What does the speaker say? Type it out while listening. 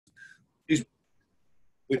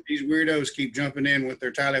with these weirdos keep jumping in with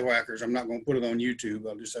their tallywhackers, I'm not going to put it on YouTube.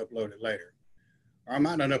 I'll just upload it later. Or I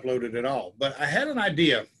might not upload it at all. But I had an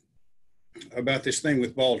idea about this thing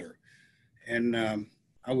with Baldur. And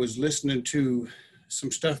I was listening to some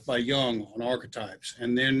stuff by Jung on archetypes.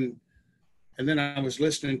 And then I was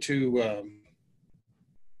listening to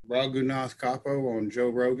Raghunath Kapo on Joe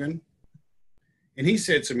Rogan. And he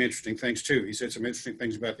said some interesting things too. He said some interesting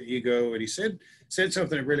things about the ego. And he said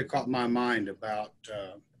something that really caught my mind about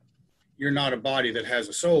you're not a body that has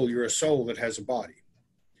a soul. You're a soul that has a body.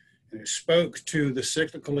 And it spoke to the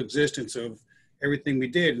cyclical existence of everything we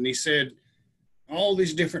did. And he said, all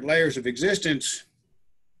these different layers of existence,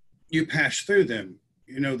 you pass through them.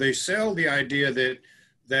 You know, they sell the idea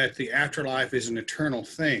that the afterlife is an eternal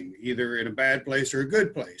thing, either in a bad place or a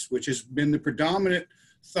good place, which has been the predominant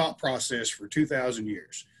thought process for 2,000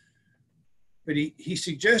 years. But he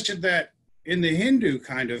suggested that in the Hindu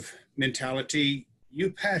kind of mentality,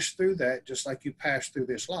 you pass through that just like you pass through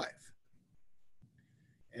this life.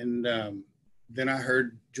 And then I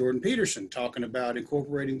heard Jordan Peterson talking about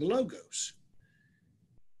incorporating the logos.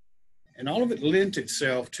 And all of it lent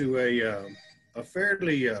itself to a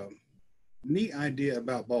fairly neat idea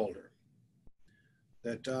about Baldur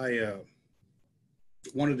that I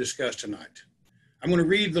want to discuss tonight. I'm going to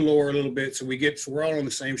read the lore a little bit so we're all on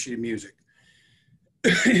the same sheet of music.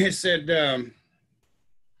 It said,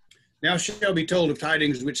 now shall be told of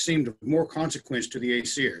tidings which seemed of more consequence to the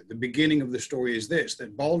Aesir. The beginning of the story is this,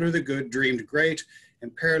 that Baldur the Good dreamed great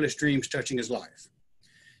and perilous dreams touching his life.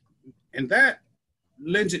 And that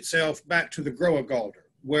lends itself back to the Groa Galder,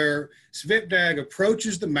 where Svipdag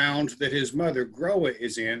approaches the mound that his mother Groa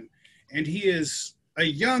is in, and he is a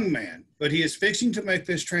young man, but he is fixing to make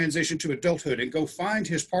this transition to adulthood and go find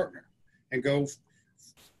his partner and go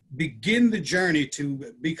begin the journey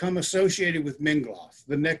to become associated with Mingloth,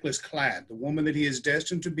 the necklace clad, the woman that he is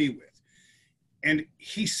destined to be with. And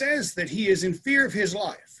he says that he is in fear of his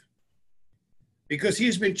life because he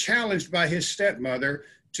has been challenged by his stepmother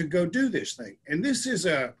to go do this thing. And this is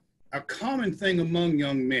a common thing among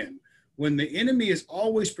young men, when the enemy is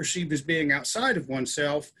always perceived as being outside of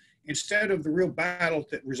oneself instead of the real battle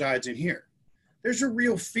that resides in here. There's a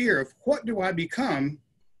real fear of what do I become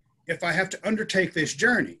if I have to undertake this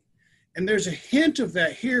journey? And there's a hint of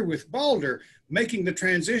that here with Baldur making the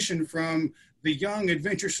transition from the young,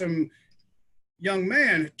 adventuresome young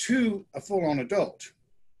man to a full-on adult.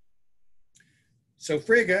 So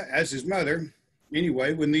Frigga, as his mother,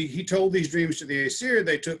 anyway, when he told these dreams to the Aesir,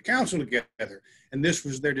 they took counsel together, and this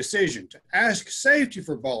was their decision, to ask safety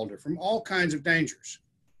for Baldur from all kinds of dangers.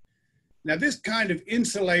 Now, this kind of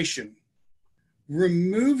insulation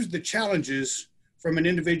removes the challenges from an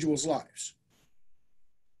individual's lives.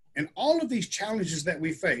 And all of these challenges that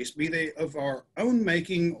we face, be they of our own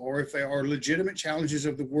making or if they are legitimate challenges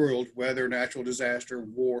of the world, whether natural disaster,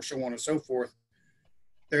 war, so on and so forth,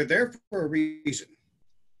 they're there for a reason.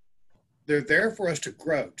 They're there for us to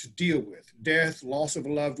grow, to deal with. Death, loss of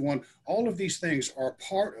a loved one, all of these things are a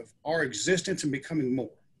part of our existence and becoming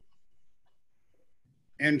more.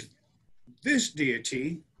 And this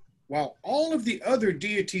deity, while all of the other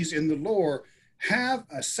deities in the lore have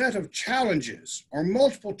a set of challenges or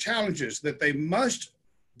multiple challenges that they must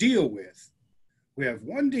deal with, we have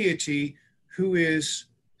one deity who is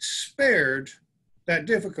spared that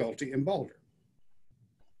difficulty in Baldur.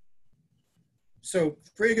 So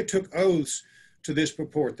Frigga took oaths to this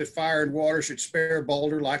purport, that fire and water should spare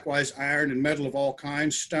Baldur, likewise iron and metal of all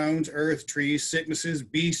kinds, stones, earth, trees, sicknesses,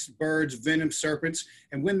 beasts, birds, venom, serpents.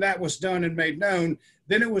 And when that was done and made known,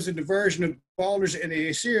 then it was a diversion of Baldur's and the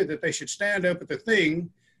Aesir that they should stand up at the thing,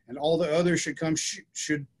 and all the others should come,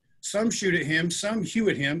 some shoot at him, some hew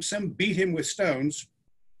at him, some beat him with stones.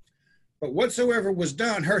 But whatsoever was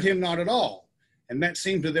done hurt him not at all. And that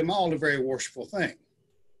seemed to them all a very worshipful thing.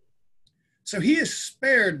 So he is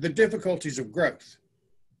spared the difficulties of growth.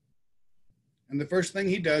 And the first thing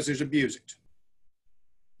he does is abuse it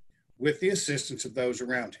with the assistance of those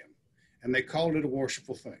around him. And they called it a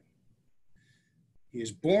worshipful thing. He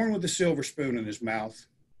is born with a silver spoon in his mouth.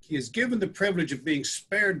 He is given the privilege of being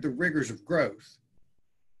spared the rigors of growth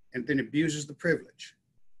and then abuses the privilege.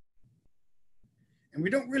 And we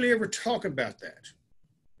don't really ever talk about that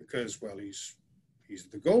because, well, he's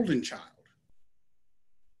the golden child.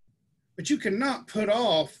 But you cannot put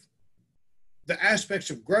off the aspects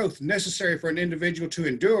of growth necessary for an individual to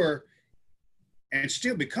endure and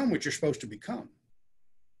still become what you're supposed to become.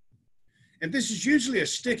 And this is usually a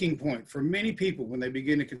sticking point for many people when they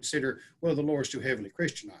begin to consider, well, the lore is too heavily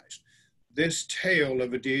Christianized. This tale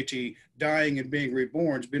of a deity dying and being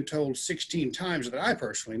reborn has been told 16 times that I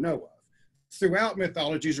personally know of, throughout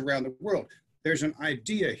mythologies around the world. there's an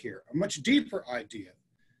idea here, a much deeper idea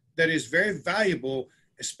that is very valuable,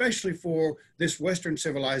 especially for this Western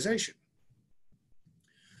civilization.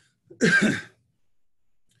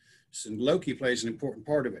 And Loki plays an important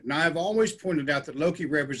part of it. Now, I've always pointed out that Loki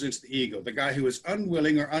represents the ego, the guy who is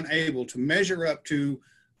unwilling or unable to measure up to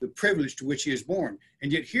the privilege to which he is born.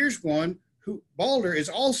 And yet here's one who, Baldur, is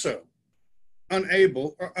also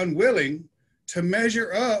unable or unwilling to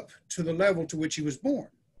measure up to the level to which he was born,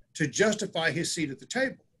 to justify his seat at the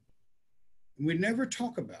table. And we never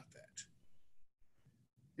talk about that.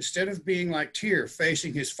 Instead of being like Tyr,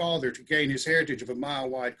 facing his father to gain his heritage of a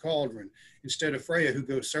mile-wide cauldron, instead of Freya, who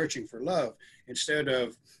goes searching for love, instead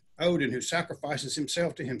of Odin, who sacrifices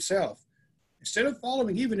himself to himself, instead of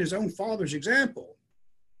following even his own father's example,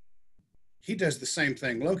 he does the same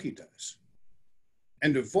thing Loki does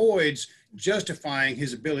and avoids justifying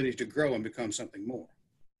his ability to grow and become something more.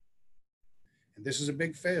 And this is a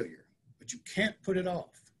big failure, but you can't put it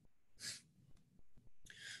off.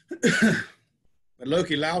 But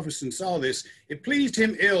Loki Laufeyson saw this. It pleased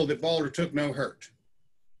him ill that Baldur took no hurt.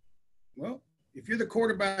 Well, if you're the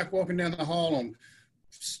quarterback walking down the hall on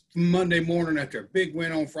Monday morning after a big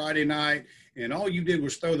win on Friday night, and all you did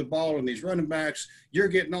was throw the ball and these running backs, you're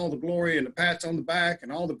getting all the glory and the pats on the back,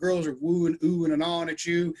 and all the girls are wooing, oohing, and awing at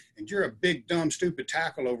you, and you're a big, dumb, stupid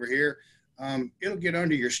tackle over here, it'll get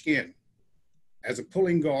under your skin. As a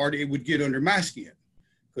pulling guard, it would get under my skin,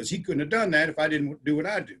 because he couldn't have done that if I didn't do what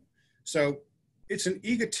I do. So it's an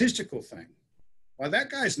egotistical thing. Well, that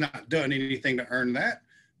guy's not done anything to earn that,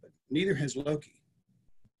 but neither has Loki.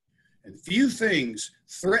 And few things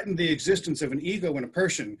threaten the existence of an ego in a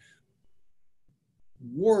person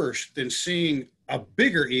worse than seeing a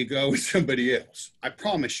bigger ego in somebody else. I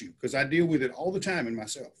promise you, because I deal with it all the time in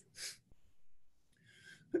myself.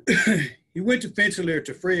 He went to Fensalir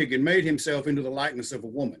to Frigg and made himself into the likeness of a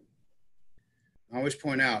woman. I always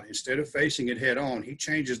point out, instead of facing it head on, he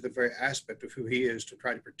changes the very aspect of who he is to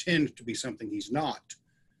try to pretend to be something he's not,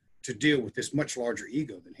 to deal with this much larger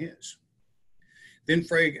ego than his. Then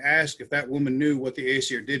Frigg asked if that woman knew what the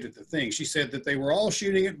Aesir did to the thing. She said that they were all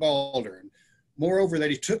shooting at Baldur, and moreover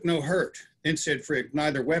that he took no hurt. Then said Frigg,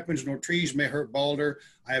 neither weapons nor trees may hurt Baldur.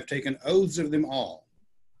 I have taken oaths of them all.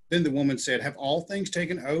 Then the woman said, have all things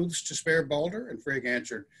taken oaths to spare Baldur? And Frigg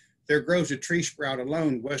answered, there grows a tree sprout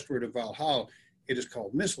alone westward of Valhall. It is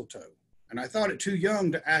called mistletoe. And I thought it too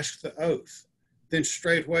young to ask the oath. Then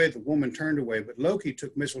straightway the woman turned away, but Loki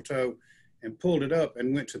took mistletoe and pulled it up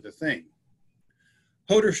and went to the thing.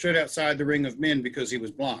 Hoder stood outside the ring of men because he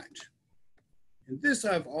was blind. And this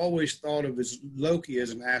I've always thought of as Loki as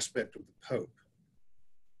an aspect of the Pope.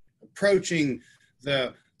 Approaching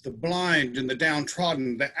the blind and the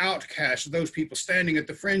downtrodden, the outcast, those people standing at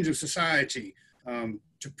the fringe of society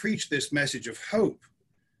to preach this message of hope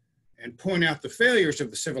and point out the failures of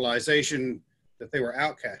the civilization that they were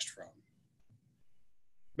outcast from.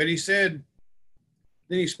 But he said,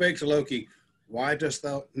 then he spake to Loki, why dost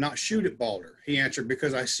thou not shoot at Baldur? He answered,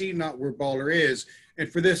 because I see not where Baldur is,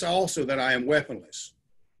 and for this also that I am weaponless.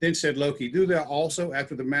 Then said Loki, do thou also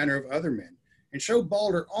after the manner of other men, and show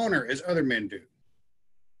Baldur honor as other men do.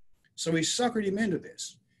 So he suckered him into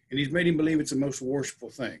this, and he's made him believe it's the most worshipful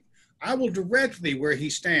thing. I will direct thee where he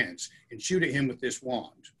stands, and shoot at him with this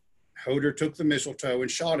wand. Hoder took the mistletoe and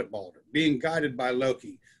shot at Baldur. Being guided by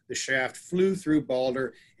Loki, the shaft flew through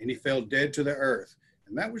Baldur, and he fell dead to the earth.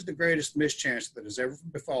 And that was the greatest mischance that has ever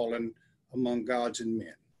befallen among gods and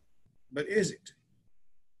men. But is it?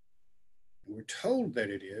 And we're told that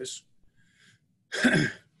it is.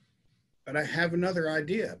 But I have another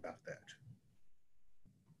idea about that.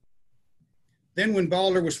 Then when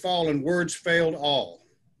Baldur was fallen, words failed all.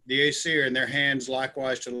 The Aesir in their hands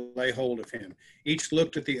likewise to lay hold of him. Each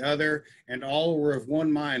looked at the other, and all were of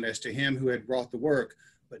one mind as to him who had brought the work.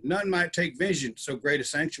 But none might take vision, so great a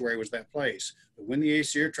sanctuary was that place. But when the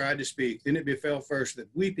Aesir tried to speak, then it befell first that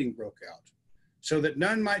weeping broke out, so that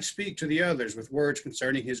none might speak to the others with words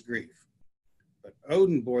concerning his grief. But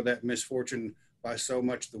Odin bore that misfortune by so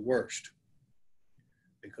much the worst,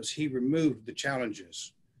 because he removed the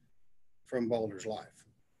challenges from Baldur's life.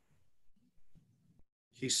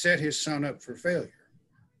 He set his son up for failure.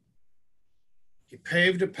 He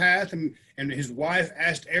paved a path, and his wife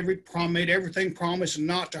made everything promise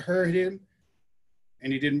not to hurt him,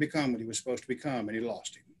 and he didn't become what he was supposed to become, and he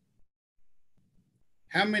lost him.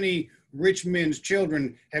 How many rich men's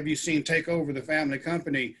children have you seen take over the family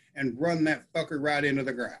company and run that fucker right into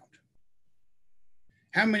the ground?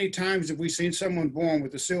 How many times have we seen someone born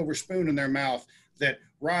with a silver spoon in their mouth that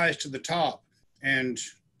rise to the top and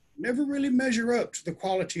never really measure up to the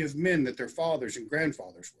quality of men that their fathers and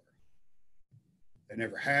grandfathers were? They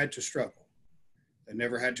never had to struggle. They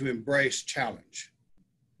never had to embrace challenge.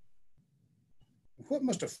 What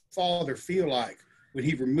must a father feel like when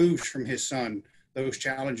he removes from his son those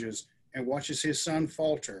challenges and watches his son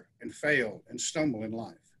falter and fail and stumble in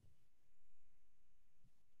life?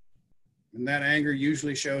 And that anger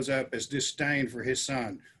usually shows up as disdain for his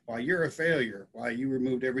son. Why, you're a failure. Why, you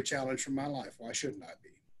removed every challenge from my life. Why shouldn't I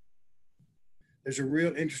be? There's a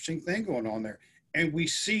real interesting thing going on there. And we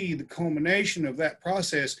see the culmination of that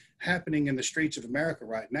process happening in the streets of America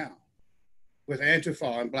right now with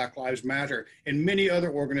Antifa and Black Lives Matter and many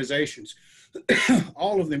other organizations,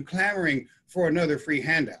 all of them clamoring for another free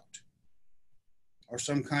handout or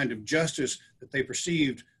some kind of justice that they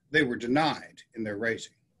perceived they were denied in their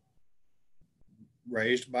raising,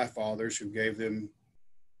 raised by fathers who gave them,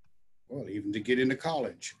 well, even to get into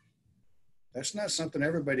college. That's not something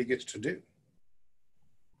everybody gets to do.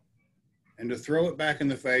 And to throw it back in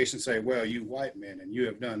the face and say, well, you white men, and you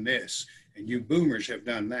have done this, and you boomers have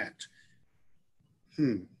done that.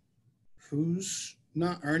 Who's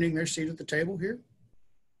not earning their seat at the table here?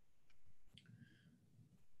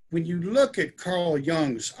 When you look at Carl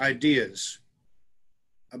Jung's ideas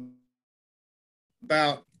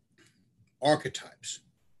about archetypes,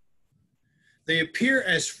 they appear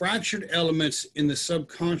as fractured elements in the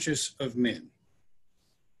subconscious of men.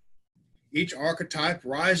 Each archetype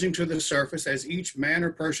rising to the surface as each man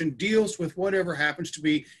or person deals with whatever happens to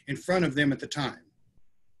be in front of them at the time.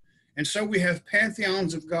 And so we have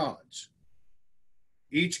pantheons of gods.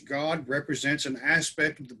 Each god represents an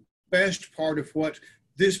aspect of the best part of what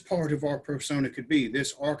this part of our persona could be,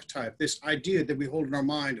 this archetype, this idea that we hold in our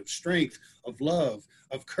mind of strength, of love,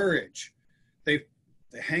 of courage. They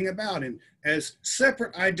hang about as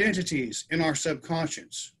separate identities in our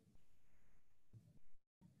subconscious.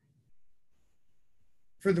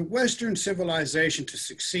 For the Western civilization to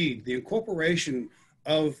succeed, the incorporation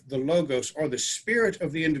of the logos or the spirit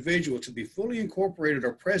of the individual to be fully incorporated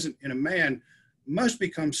or present in a man must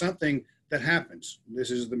become something that happens. This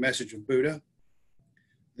is the message of Buddha.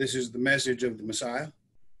 This is the message of the Messiah.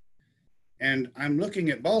 And I'm looking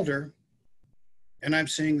at Baldur and I'm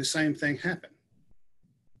seeing the same thing happen.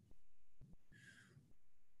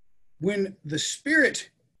 When the spirit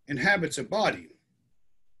inhabits a body,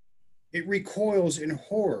 it recoils in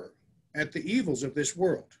horror at the evils of this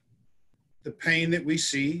world, the pain that we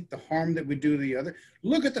see, the harm that we do to the other.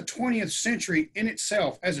 Look at the 20th century in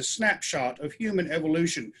itself as a snapshot of human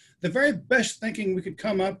evolution. The very best thinking we could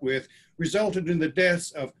come up with resulted in the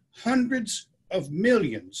deaths of hundreds of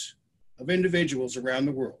millions of individuals around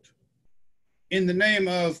the world in the name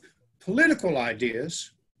of political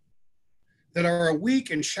ideas that are a weak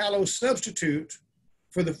and shallow substitute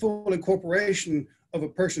for the full incorporation of a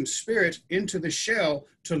person's spirit into the shell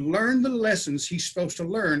to learn the lessons he's supposed to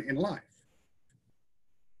learn in life.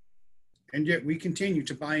 And yet we continue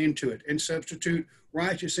to buy into it and substitute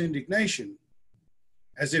righteous indignation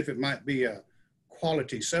as if it might be a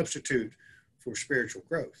quality substitute for spiritual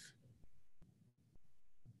growth.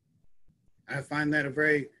 I find that a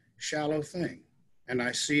very shallow thing, and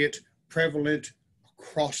I see it prevalent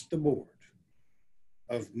across the board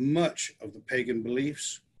of much of the pagan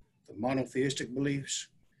beliefs, the monotheistic beliefs,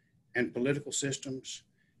 and political systems.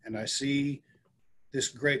 And I see this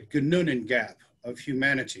great Genuinen gap of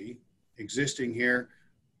humanity existing here,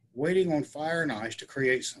 waiting on fire and ice to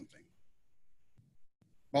create something.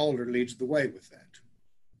 Baldur leads the way with that.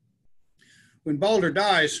 When Baldur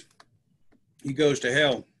dies, he goes to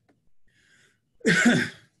hell.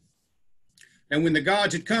 And when the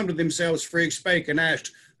gods had come to themselves, Frigg spake and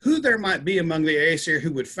asked who there might be among the Aesir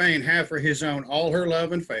who would fain have for his own all her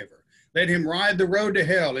love and favor. Let him ride the road to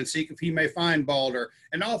hell and seek if he may find Baldur,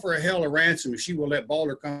 and offer a hell a ransom if she will let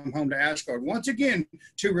Baldur come home to Asgard, once again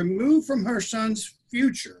to remove from her son's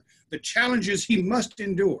future the challenges he must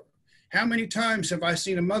endure. How many times have I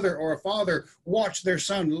seen a mother or a father watch their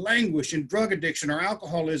son languish in drug addiction or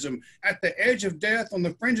alcoholism at the edge of death on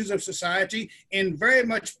the fringes of society in very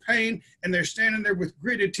much pain, and they're standing there with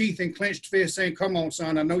gritted teeth and clenched fists saying, come on,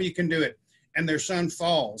 son, I know you can do it. And their son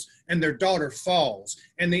falls and their daughter falls,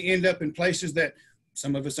 and they end up in places that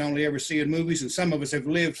some of us only ever see in movies and some of us have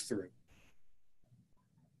lived through.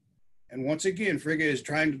 And once again, Frigga is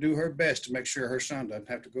trying to do her best to make sure her son doesn't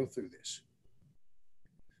have to go through this.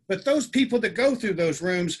 But those people that go through those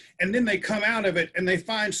rooms and then they come out of it and they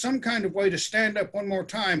find some kind of way to stand up one more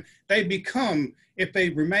time, they become, if they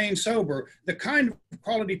remain sober, the kind of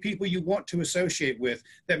quality people you want to associate with,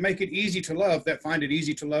 that make it easy to love, that find it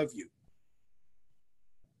easy to love you.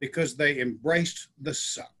 Because they embraced the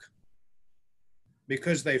suck.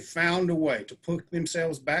 Because they found a way to put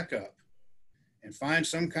themselves back up and find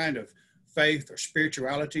some kind of faith or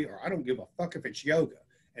spirituality, or I don't give a fuck if it's yoga,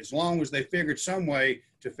 as long as they figured some way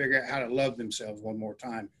to figure out how to love themselves one more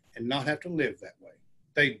time and not have to live that way.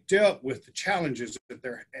 They dealt with the challenges that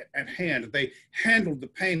they're at hand. They handled the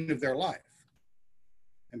pain of their life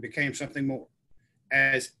and became something more,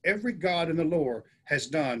 as every god in the lore has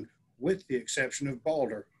done, with the exception of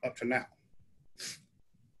Baldur up to now.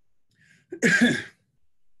 The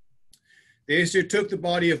Aesir took the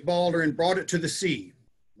body of Baldur and brought it to the sea.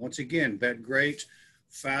 Once again, that great,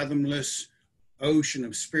 fathomless ocean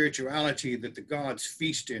of spirituality that the gods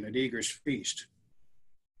feast in at Ygri's feast.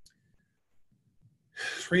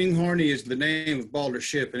 Hringhorni is the name of Baldur's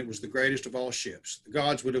ship, and it was the greatest of all ships. The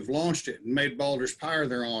gods would have launched it and made Baldur's pyre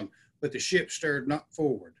thereon, but the ship stirred not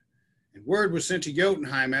forward. And word was sent to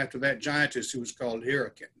Jotunheim after that giantess who was called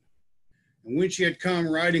Hyrrokin. And when she had come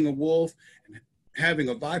riding a wolf and having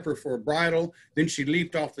a viper for a bridle, then she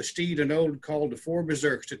leaped off the steed and Odin called the 4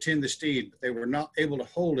 berserks to tend the steed, but they were not able to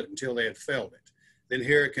hold it until they had felled it. Then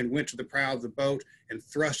Hyrrokin went to the prow of the boat and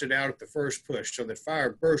thrust it out at the first push, so that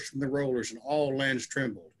fire burst from the rollers and all lands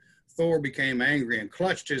trembled. Thor became angry and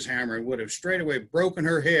clutched his hammer and would have straightway broken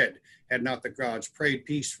her head had not the gods prayed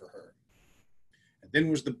peace for her. And then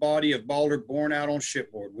was the body of Baldur borne out on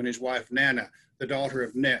shipboard, when his wife Nanna, the daughter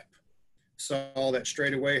of Nep, saw that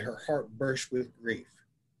straightway her heart burst with grief.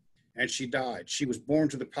 And she died. She was borne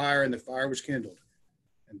to the pyre, and the fire was kindled.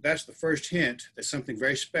 And that's the first hint that something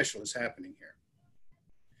very special is happening here.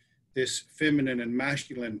 This feminine and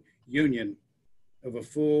masculine union of a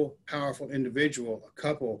full, powerful individual, a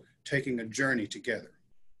couple taking a journey together.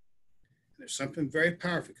 And there's something very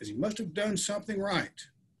powerful, because he must have done something right.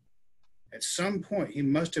 At some point, he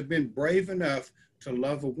must have been brave enough to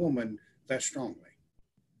love a woman that strongly.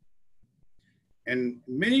 And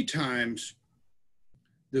many times,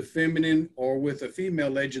 the feminine, or with a female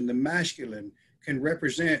legend, the masculine, can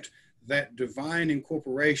represent that divine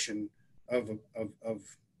incorporation of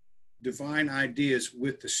divine ideas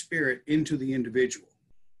with the spirit into the individual.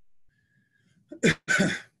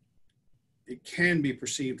 It can be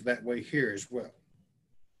perceived that way here as well.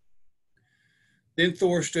 Then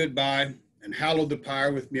Thor stood by and hallowed the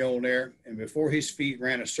pyre with Mjolnir, and before his feet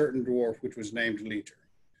ran a certain dwarf which was named Leiter.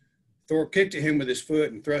 Thor kicked at him with his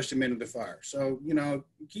foot and thrust him into the fire. So,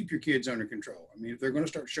 keep your kids under control. I mean, if they're going to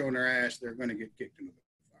start showing their ass, they're going to get kicked into the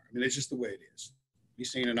fire. I mean, it's just the way it is. Be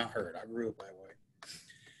seen and not heard. I grew up that way.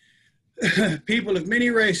 People of many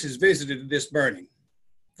races visited this burning.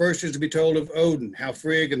 First is to be told of Odin, how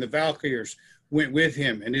Frigg and the Valkyrs went with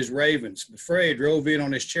him and his ravens. But Frey drove in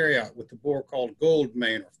on his chariot with the boar called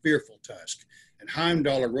Goldmane, or Fearful Tusk. And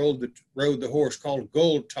Heimdallr rode the horse called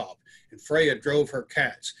Goldtop, and Freya drove her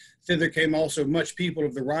cats. Thither came also much people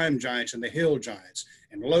of the Rime giants and the hill giants.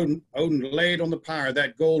 And Odin laid on the pyre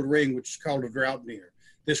that gold ring which is called a Draupnir.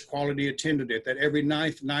 This quality attended it, that every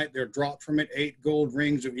 9th night there dropped from it 8 gold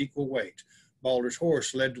rings of equal weight. Baldur's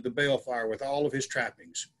horse led to the balefire with all of his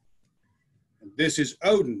trappings. And this is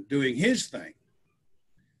Odin doing his thing.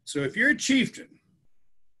 So if you're a chieftain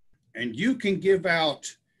and you can give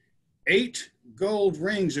out 8 gold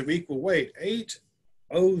rings of equal weight, 8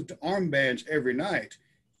 oathed armbands every night,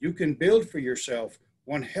 you can build for yourself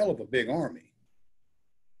one hell of a big army.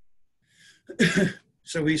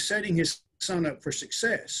 So he's setting his son up for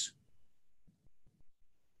success.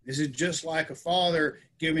 This is just like a father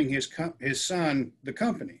giving his son the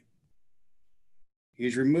company.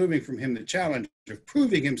 He's removing from him the challenge of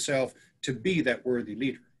proving himself to be that worthy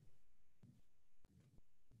leader.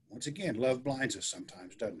 Once again, love blinds us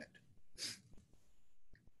sometimes, doesn't it?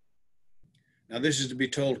 Now this is to be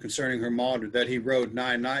told concerning Hermodr, that he rode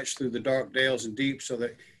 9 nights through the dark dales and deep, so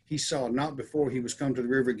that he saw not before he was come to the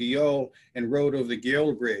river Gjöll, and rode over the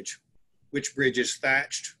Gjöll bridge, which bridge is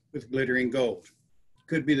thatched with glittering gold.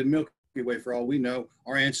 Could be the Milky Way for all we know.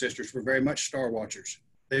 Our ancestors were very much star watchers.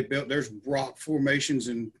 There's rock formations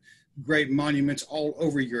and great monuments all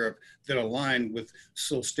over Europe that align with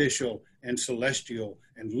solstitial and celestial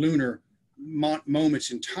and lunar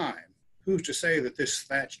moments in time. Who's to say that this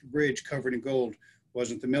thatched bridge covered in gold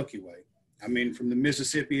wasn't the Milky Way? I mean, from the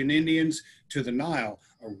Mississippian Indians to the Nile,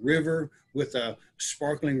 a river with a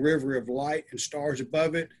sparkling river of light and stars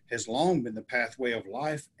above it has long been the pathway of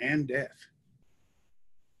life and death.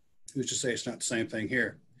 Who's to say it's not the same thing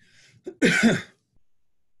here?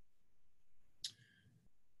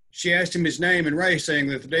 She asked him his name and race, saying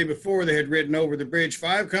that the day before they had ridden over the bridge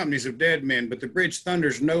 5 companies of dead men, but the bridge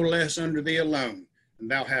thunders no less under thee alone,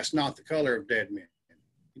 and thou hast not the color of dead men.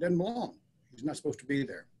 He doesn't belong. He's not supposed to be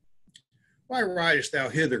there. Why ridest thou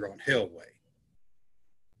hither on Hellway?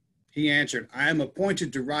 He answered, I am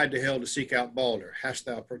appointed to ride to hell to seek out Baldur. Hast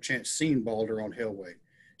thou perchance seen Baldur on Hellway?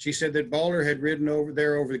 She said that Baldur had ridden over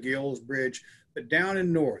the Gills Bridge, but down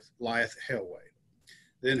in north lieth Hellway.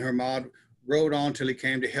 Then Hermod rode on till he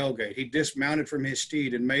came to Hellgate. He dismounted from his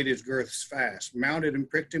steed and made his girths fast, mounted and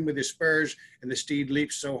pricked him with his spurs, and the steed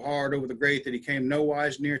leaped so hard over the grate that he came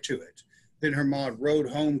nowise near to it. Then Hermod rode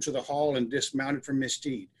home to the hall and dismounted from his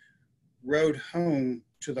steed. Rode home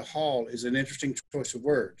to the hall is an interesting choice of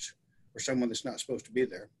words for someone that's not supposed to be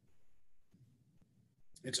there.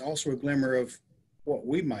 It's also a glimmer of what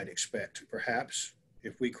we might expect, perhaps,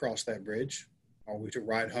 if we cross that bridge. Are we to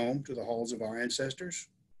ride home to the halls of our ancestors?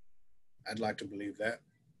 I'd like to believe that.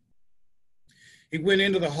 He went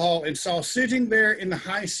into the hall and saw sitting there in the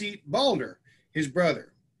high seat Baldur, his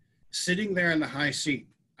brother, sitting there in the high seat.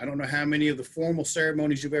 I don't know how many of the formal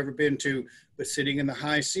ceremonies you've ever been to, but sitting in the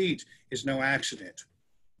high seat is no accident.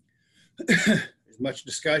 There's much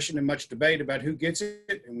discussion and much debate about who gets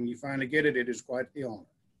it, and when you finally get it, it is quite the honor.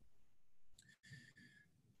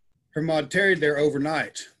 Hermod tarried there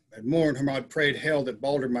overnight. At morn, Hermod prayed Hel that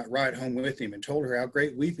Baldur might ride home with him, and told her how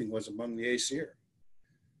great weeping was among the Aesir.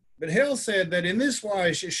 But Hel said that in this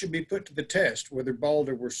wise it should be put to the test, whether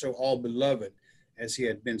Baldur were so all-beloved, as he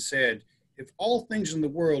had been said, if all things in the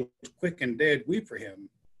world, quick and dead, weep for him,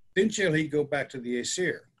 then shall he go back to the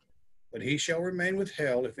Aesir. But he shall remain with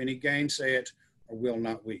Hel, if any gainsay it, or will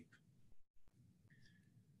not weep.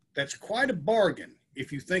 That's quite a bargain,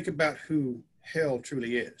 if you think about who Hel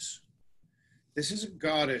truly is. This is a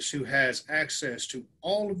goddess who has access to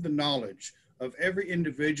all of the knowledge of every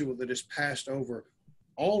individual that has passed over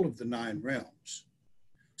all of the 9 realms.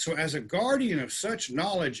 So as a guardian of such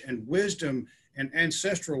knowledge and wisdom and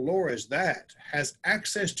ancestral lore as that, has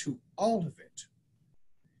access to all of it.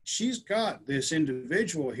 She's got this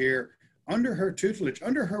individual here under her tutelage,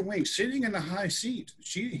 under her wing, sitting in the high seat.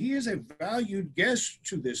 He is a valued guest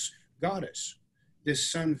to this goddess, this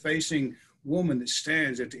sun-facing woman that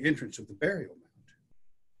stands at the entrance of the burial mound.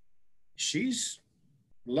 She's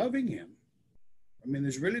loving him. I mean,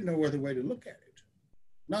 there's really no other way to look at it.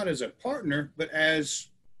 Not as a partner, but as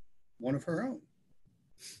one of her own.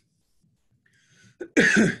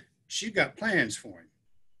 She's got plans for him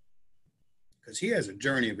because he has a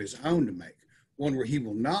journey of his own to make, one where he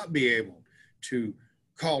will not be able to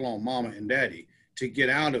call on mama and daddy to get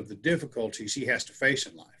out of the difficulties he has to face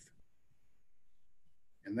in life.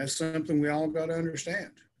 And that's something we all got to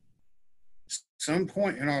understand. Some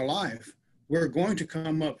point in our life, we're going to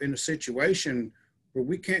come up in a situation where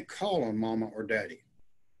we can't call on mama or daddy.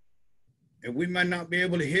 And we might not be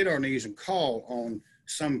able to hit our knees and call on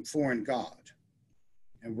some foreign god.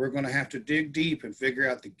 And we're going to have to dig deep and figure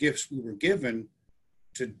out the gifts we were given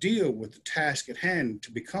to deal with the task at hand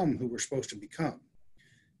to become who we're supposed to become.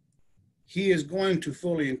 He is going to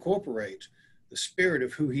fully incorporate the spirit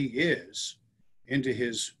of who he is into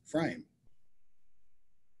his frame.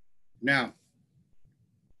 Now,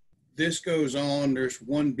 this goes on. There's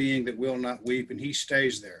one being that will not weep, and he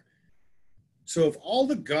stays there. So of all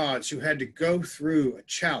the gods who had to go through a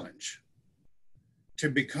challenge to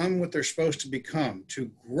become what they're supposed to become, to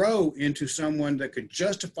grow into someone that could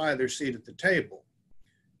justify their seat at the table,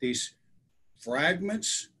 these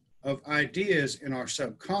fragments of ideas in our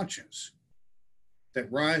subconscious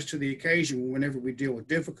that rise to the occasion whenever we deal with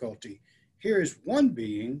difficulty. Here is one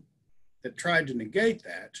being that tried to negate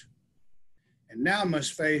that and now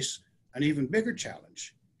must face an even bigger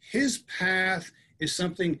challenge. His path is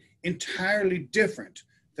something entirely different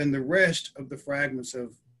than the rest of the fragments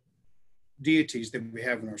of deities that we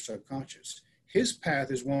have in our subconscious. His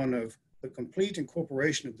path is one of the complete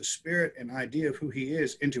incorporation of the spirit and idea of who he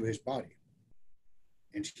is into his body.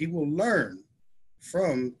 And he will learn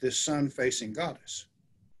from this sun-facing goddess.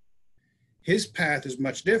 His path is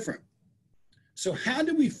much different. So how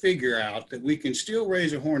do we figure out that we can still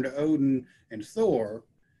raise a horn to Odin and Thor,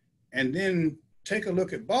 and then take a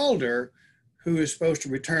look at Baldur, who is supposed to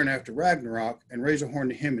return after Ragnarok, and raise a horn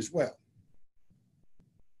to him as well?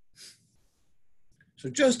 So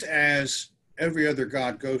just as every other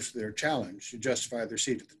god goes through their challenge to justify their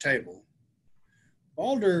seat at the table,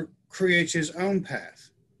 Baldur creates his own path.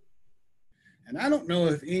 And I don't know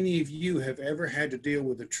if any of you have ever had to deal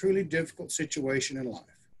with a truly difficult situation in life.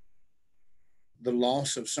 The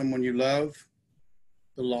loss of someone you love,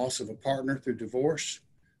 the loss of a partner through divorce,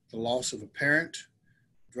 the loss of a parent,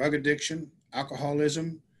 drug addiction,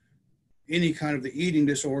 alcoholism, any kind of the eating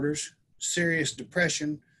disorders, serious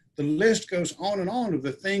depression. The list goes on and on of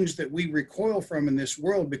the things that we recoil from in this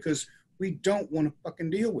world because we don't want to fucking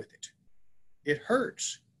deal with it. It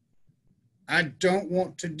hurts. I don't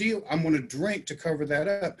want to deal. I'm going to drink to cover that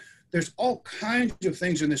up. There's all kinds of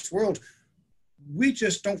things in this world we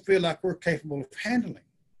just don't feel like we're capable of handling.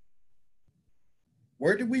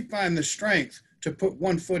 Where did we find the strength to put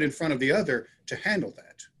one foot in front of the other to handle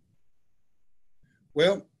that?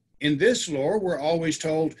 Well, in this lore, we're always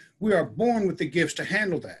told we are born with the gifts to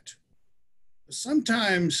handle that. But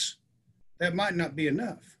sometimes that might not be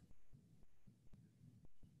enough.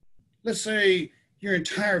 Let's say your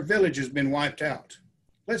entire village has been wiped out.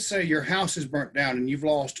 Let's say your house is burnt down and you've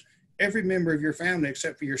lost every member of your family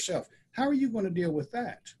except for yourself. How are you going to deal with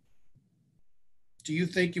that? Do you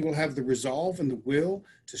think you will have the resolve and the will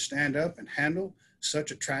to stand up and handle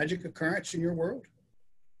such a tragic occurrence in your world?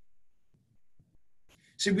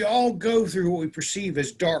 See, we all go through what we perceive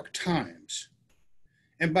as dark times.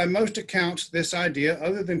 And by most accounts, this idea,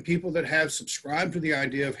 other than people that have subscribed to the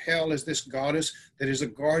idea of hell as this goddess that is a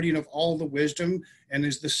guardian of all the wisdom and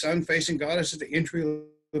is the sun-facing goddess at the entry of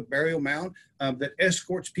the burial mound that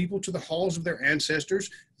escorts people to the halls of their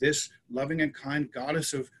ancestors, this loving and kind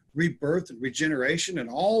goddess of rebirth and regeneration and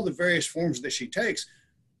all the various forms that she takes,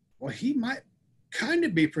 well, he might kind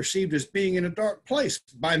of be perceived as being in a dark place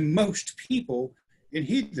by most people in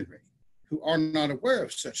heathenry who are not aware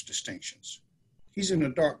of such distinctions. He's in a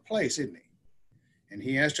dark place, isn't he? And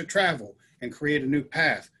he has to travel and create a new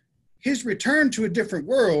path. His return to a different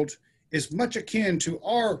world is much akin to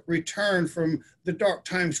our return from the dark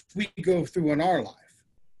times we go through in our life.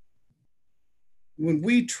 When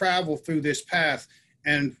we travel through this path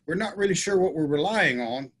and we're not really sure what we're relying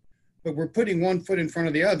on, but we're putting one foot in front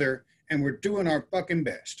of the other and we're doing our fucking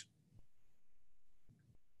best.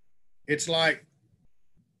 It's like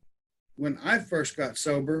when I first got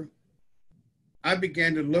sober, I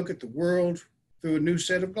began to look at the world through a new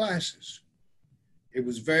set of glasses. It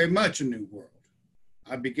was very much a new world.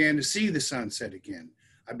 I began to see the sunset again.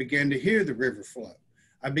 I began to hear the river flow.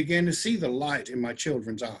 I began to see the light in my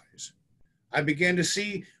children's eyes. I began to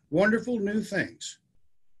see wonderful new things.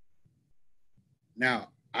 Now,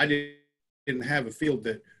 I didn't have a field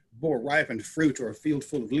that bore ripened fruit or a field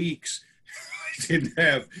full of leeks. I didn't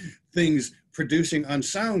have things producing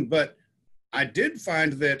unsown, but I did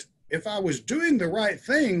find that if I was doing the right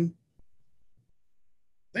thing,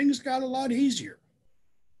 things got a lot easier.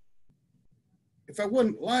 If I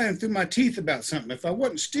wasn't lying through my teeth about something, if I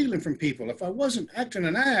wasn't stealing from people, if I wasn't acting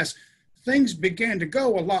an ass, things began to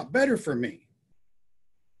go a lot better for me.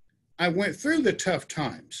 I went through the tough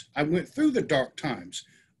times. I went through the dark times.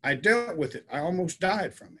 I dealt with it. I almost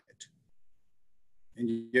died from it.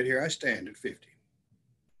 And yet here I stand at 50.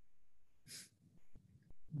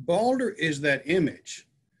 Baldur is that image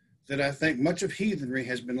that I think much of heathenry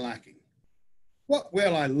has been lacking. What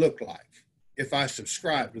will I look like if I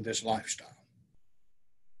subscribe to this lifestyle?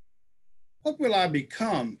 What will I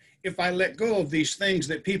become if I let go of these things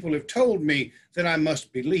that people have told me that I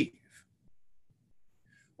must believe?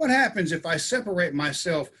 What happens if I separate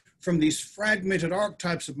myself from these fragmented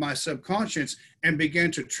archetypes of my subconscious and begin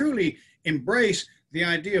to truly embrace the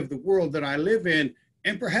idea of the world that I live in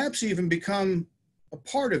and perhaps even become a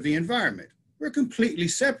part of the environment? We're completely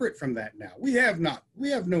separate from that now. We have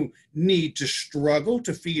no need to struggle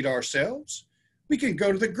to feed ourselves. We can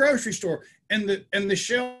go to the grocery store and the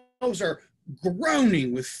shelves are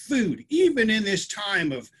groaning with food, even in this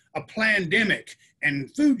time of a pandemic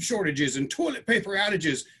and food shortages and toilet paper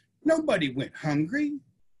outages. Nobody went hungry.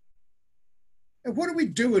 And what are we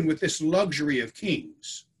doing with this luxury of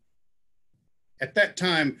kings? At that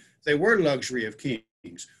time, they were luxury of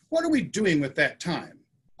kings. What are we doing with that time?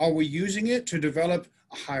 Are we using it to develop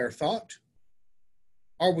a higher thought?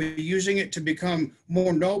 Are we using it to become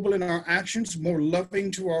more noble in our actions, more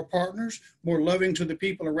loving to our partners, more loving to the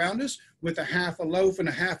people around us? With a half a loaf and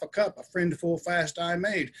a half a cup, a friend full fast I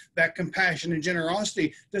made. That compassion and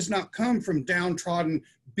generosity does not come from downtrodden,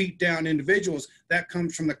 beat down individuals. That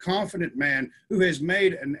comes from the confident man who has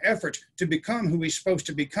made an effort to become who he's supposed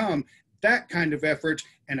to become. That kind of effort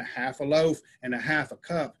and a half a loaf and a half a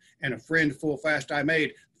cup and a friend full fast I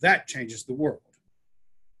made, that changes the world.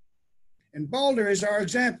 And Baldur is our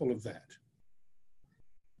example of that.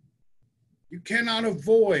 You cannot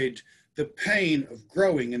avoid the pain of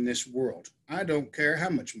growing in this world. I don't care how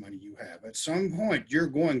much money you have. At some point, you're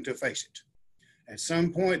going to face it. At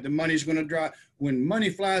some point, the money's going to dry. When money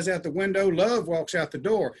flies out the window, love walks out the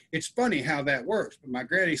door. It's funny how that works, but my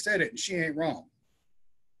granny said it and she ain't wrong.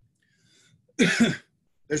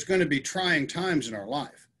 There's going to be trying times in our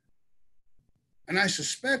life. And I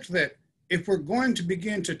suspect that if we're going to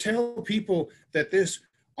begin to tell people that this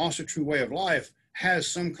also true way of life has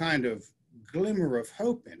some kind of glimmer of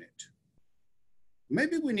hope in it,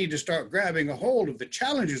 maybe we need to start grabbing a hold of the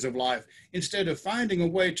challenges of life instead of finding a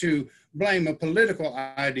way to blame a political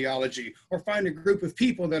ideology or find a group of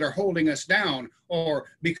people that are holding us down or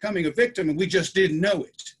becoming a victim and we just didn't know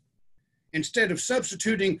it. instead of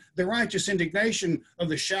substituting the righteous indignation of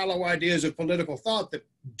the shallow ideas of political thought that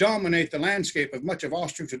dominate the landscape of much of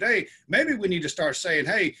Austria today, maybe we need to start saying,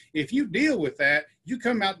 hey, if you deal with that, you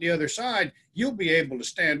come out the other side, you'll be able to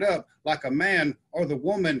stand up like a man or the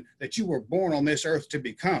woman that you were born on this earth to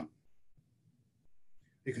become.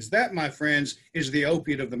 Because that, my friends, is the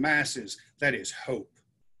opiate of the masses. That is hope.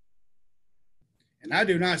 And I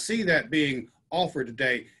do not see that being offered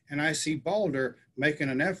today, and I see Baldur making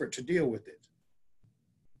an effort to deal with it.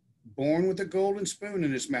 Born with a golden spoon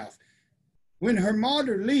in his mouth. When her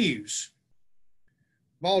mother leaves,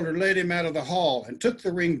 Baldur led him out of the hall and took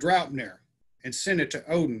the ring Draupnir and sent it to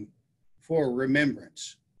Odin for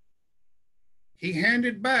remembrance. He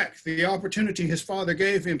handed back the opportunity his father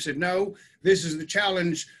gave him, said, no, this is the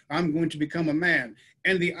challenge. I'm going to become a man.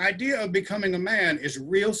 And the idea of becoming a man is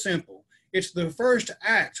real simple. It's the first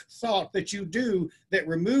thought that you do that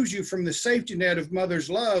removes you from the safety net of mother's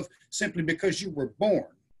love simply because you were born,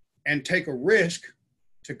 and take a risk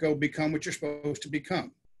to go become what you're supposed to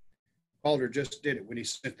become. Baldur just did it when he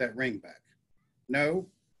sent that ring back. No,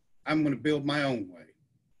 I'm going to build my own way.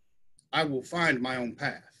 I will find my own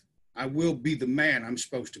path. I will be the man I'm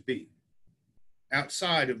supposed to be,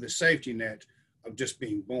 outside of the safety net of just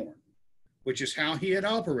being born, which is how he had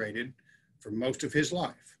operated for most of his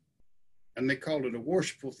life. And they called it a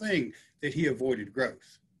worshipful thing that he avoided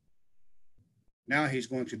growth. Now he's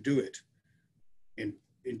going to do it and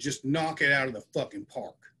just knock it out of the fucking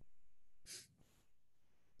park.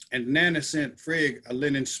 And Nana sent Frigg a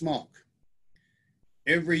linen smock.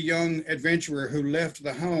 Every young adventurer who left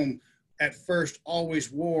the home at first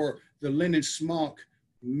always wore the linen smock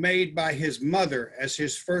made by his mother as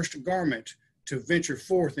his first garment to venture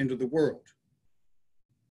forth into the world.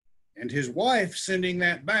 And his wife sending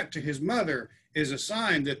that back to his mother is a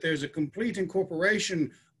sign that there's a complete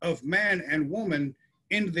incorporation of man and woman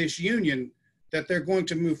in this union, that they're going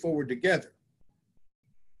to move forward together.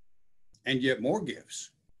 And yet more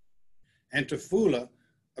gifts. And to Fula,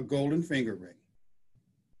 a golden finger ring.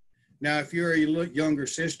 Now, if you're a younger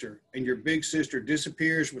sister and your big sister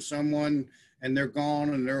disappears with someone and they're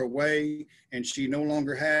gone and they're away and she no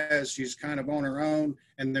longer has, she's kind of on her own,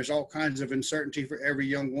 and there's all kinds of uncertainty for every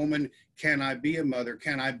young woman. Can I be a mother?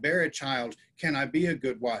 Can I bear a child? Can I be a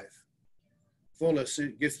good wife? Fula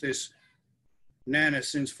gets this, Nana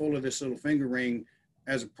sends Fula this little finger ring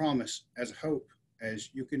as a promise, as a hope, as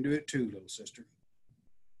you can do it too, little sister.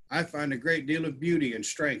 I find a great deal of beauty and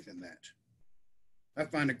strength in that. I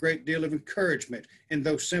find a great deal of encouragement in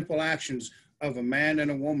those simple actions of a man and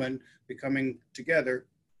a woman becoming together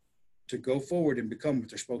to go forward and become what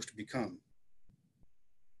they're supposed to become.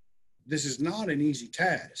 This is not an easy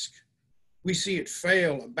task. We see it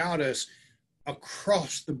fail about us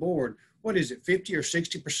across the board. What is it, 50 or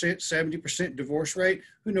 60%, 70% divorce rate?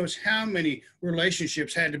 Who knows how many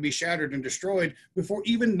relationships had to be shattered and destroyed before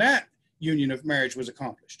even that union of marriage was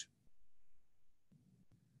accomplished.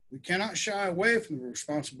 We cannot shy away from the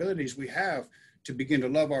responsibilities we have to begin to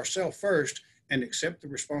love ourselves first and accept the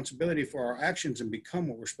responsibility for our actions and become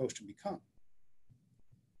what we're supposed to become.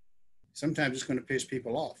 Sometimes it's going to piss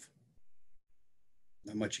people off.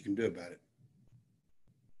 Not much you can do about it.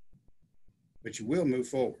 But you will move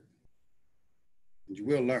forward. And you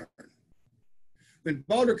will learn. When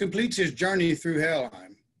Baldur completes his journey through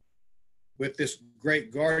Helheim with this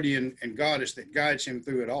great guardian and goddess that guides him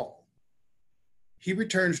through it all, he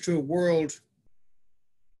returns to a world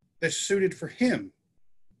that's suited for him.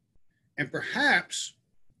 And perhaps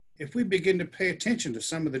if we begin to pay attention to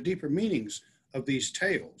some of the deeper meanings of these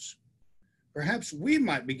tales, perhaps we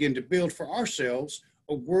might begin to build for ourselves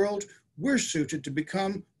a world we're suited to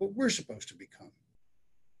become what we're supposed to become.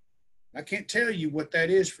 I can't tell you what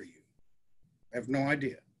that is for you. I have no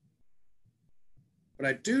idea. But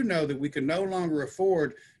I do know that we can no longer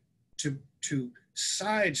afford to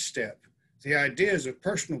sidestep the ideas of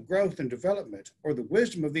personal growth and development or the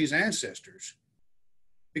wisdom of these ancestors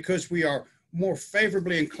because we are more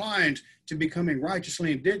favorably inclined to becoming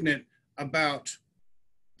righteously indignant about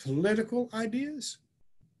political ideas.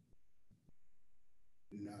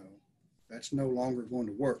 No, that's no longer going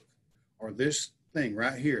to work. Or this thing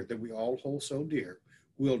right here that we all hold so dear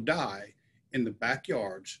will die in the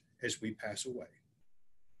backyards as we pass away,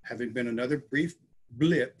 having been another brief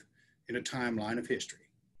blip in a timeline of history.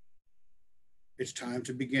 It's time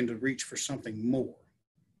to begin to reach for something more.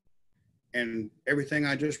 And everything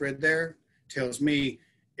I just read there tells me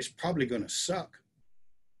it's probably going to suck,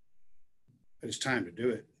 but it's time to do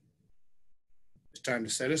it. It's time to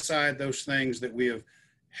set aside those things that we have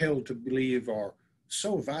held to believe are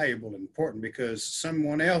so valuable and important because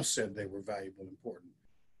someone else said they were valuable and important.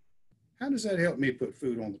 How does that help me put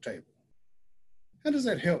food on the table? How does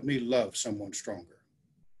that help me love someone stronger?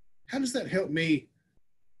 How does that help me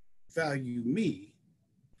value me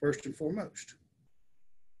first and foremost?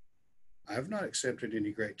 I have not accepted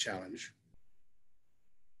any great challenge.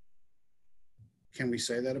 Can we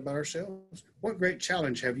say that about ourselves? What great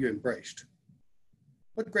challenge have you embraced?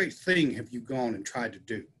 What great thing have you gone and tried to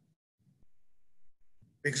do?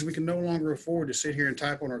 Because we can no longer afford to sit here and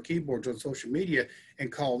type on our keyboards on social media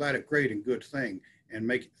and call that a great and good thing and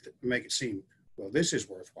make it seem, well, this is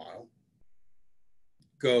worthwhile.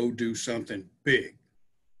 Go do something big.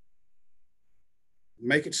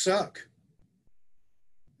 Make it suck.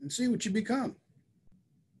 And see what you become.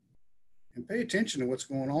 And pay attention to what's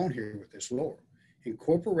going on here with this lore.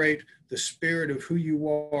 Incorporate the spirit of who you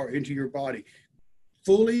are into your body.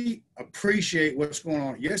 Fully appreciate what's going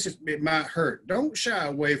on. Yes, it might hurt. Don't shy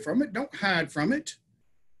away from it. Don't hide from it.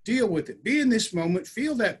 Deal with it. Be in this moment.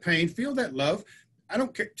 Feel that pain. Feel that love. I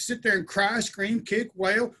don't care. Sit there and cry, scream, kick,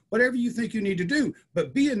 wail, whatever you think you need to do.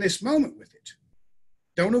 But be in this moment with it.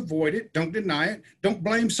 Don't avoid it. Don't deny it. Don't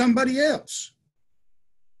blame somebody else.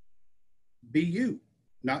 Be you,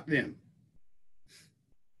 not them.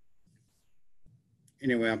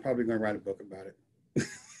 Anyway, I'm probably going to write a book about it.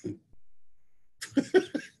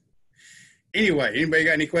 Anyway, anybody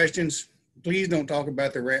got any questions? Please don't talk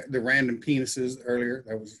about the random penises earlier.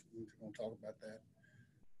 We won't talk about that.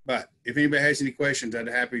 But if anybody has any questions, I'd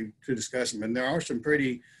be happy to discuss them. And there are some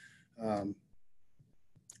pretty,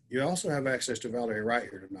 you also have access to Valerie right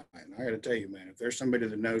here tonight. And I got to tell you, man, if there's somebody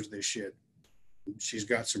that knows this shit, she's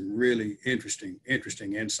got some really interesting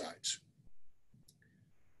insights.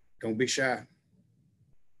 Don't be shy.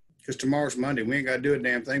 Because tomorrow's Monday. We ain't got to do a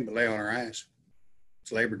damn thing but lay on our ass.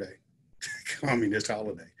 It's Labor Day. Communist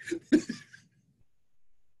holiday.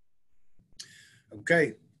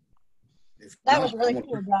 Okay. That was really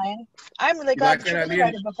cool, Bryan. I'm really glad you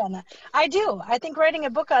write a book on that. I do. I think writing a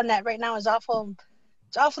book on that right now is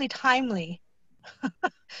awfully timely.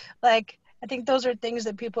 Like, I think those are things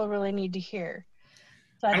that people really need to hear.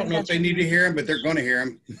 So I don't know if they need to hear them, but they're going to hear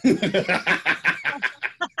them.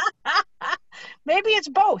 Maybe it's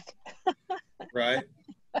both. Right.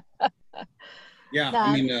 Yeah.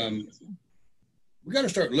 I mean, we got to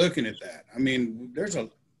start looking at that. I mean,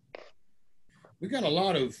 we got a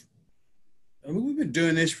lot of, we've been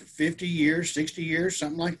doing this for 50 years, 60 years,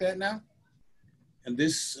 something like that now. And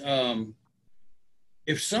this,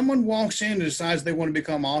 if someone walks in and decides they want to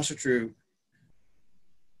become Asatru,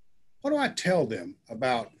 what do I tell them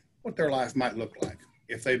about what their life might look like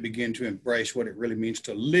if they begin to embrace what it really means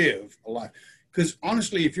to live a life? Because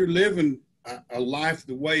honestly, if you're living a life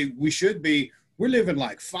the way we should be, we're living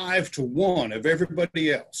like 5 to 1 of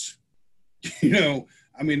everybody else. You know,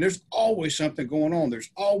 I mean, there's always something going on. There's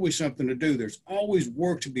always something to do. There's always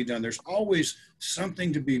work to be done. There's always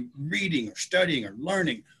something to be reading or studying or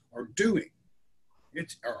learning or doing.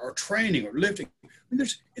 Or training or lifting. I mean,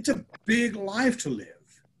 it's a big life to live.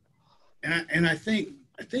 And I think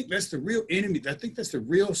that's the real enemy. I think that's the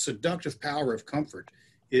real seductive power of comfort,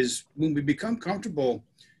 is when we become comfortable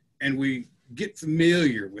and we get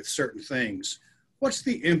familiar with certain things, what's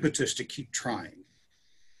the impetus to keep trying?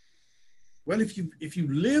 Well, if you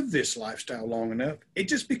live this lifestyle long enough, it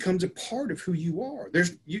just becomes a part of who you are.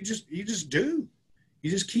 You just do.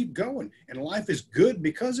 You just keep going. And life is good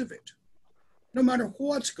because of it. No matter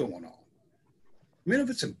what's going on. I mean, if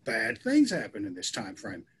it's some bad things happen in this time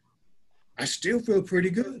frame, I still feel pretty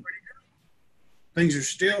good. Things are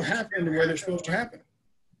still happening the way they're supposed to happen.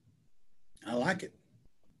 I like it.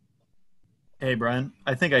 Hey, Bryan,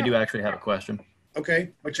 I think I do actually have a question.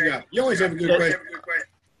 Okay, what you got? You always have a good question,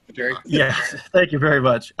 Jerry. Yeah, thank you very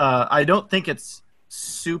much. I don't think it's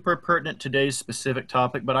super pertinent to today's specific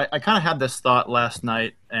topic, but I kind of had this thought last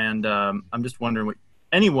night, and I'm just wondering what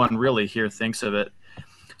anyone really here thinks of it.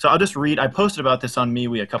 So I'll just read. I posted about this on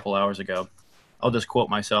MeWe a couple hours ago. I'll just quote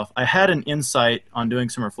myself. I had an insight on doing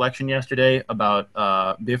some reflection yesterday about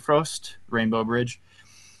Bifrost, Rainbow Bridge.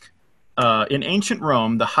 In ancient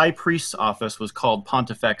Rome, the high priest's office was called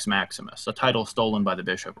Pontifex Maximus, a title stolen by the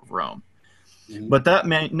Bishop of Rome. Mm-hmm. But that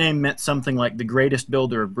name meant something like the greatest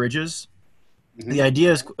builder of bridges. Mm-hmm. The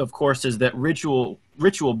idea, of course, is that ritual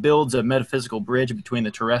builds a metaphysical bridge between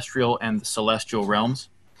the terrestrial and the celestial realms.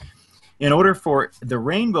 In order for the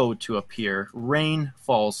rainbow to appear, rain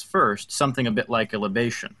falls first, something a bit like a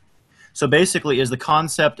libation. So basically, is the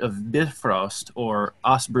concept of Bifrost or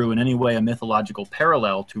Asbru in any way a mythological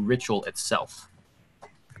parallel to ritual itself?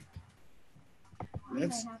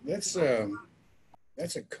 That's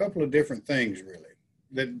a couple of different things, really,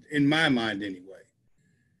 that in my mind anyway.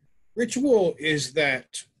 Ritual is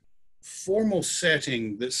that formal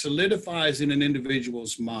setting that solidifies in an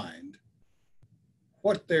individual's mind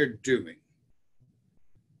what they're doing.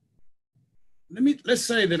 Let's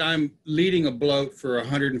say that I'm leading a bloat for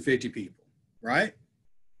 150 people, right?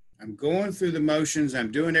 I'm going through the motions.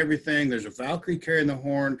 I'm doing everything. There's a Valkyrie carrying the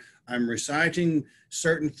horn. I'm reciting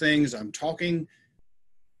certain things. I'm talking.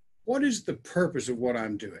 What is the purpose of what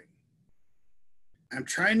I'm doing? I'm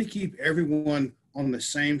trying to keep everyone on the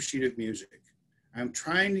same sheet of music. I'm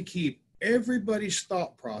trying to keep everybody's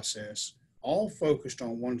thought process all focused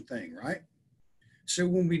on one thing, right? So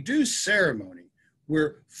when we do ceremony,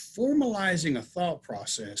 we're formalizing a thought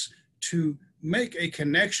process to make a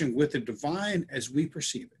connection with the divine as we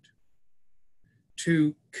perceive it,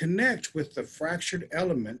 to connect with the fractured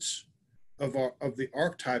elements of the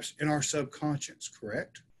archetypes in our subconscious,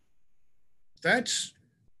 correct? That's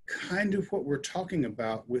kind of what we're talking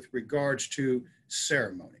about with regards to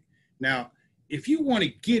ceremony. Now, if you want to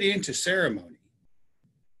get into ceremony,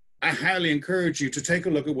 I highly encourage you to take a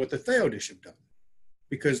look at what the Theodish have done,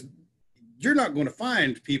 because you're not going to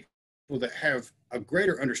find people that have a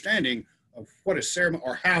greater understanding of what a ceremony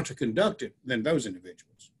or how to conduct it than those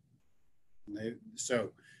individuals.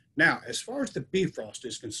 So now, as far as the Bifrost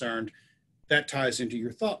is concerned, that ties into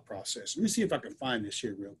your thought process. Let me see if I can find this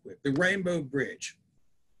here real quick. The Rainbow Bridge.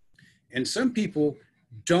 And some people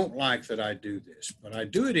don't like that I do this, but I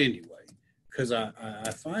do it anyway, because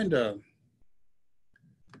I find I'll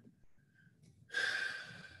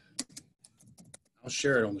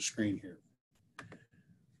share it on the screen here.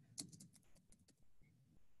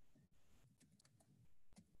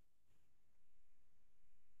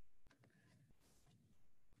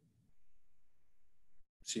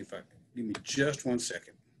 See if I can, give me just 1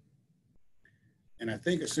 second. And I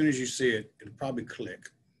think as soon as you see it, it'll probably click.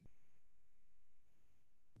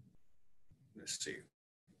 Let's see,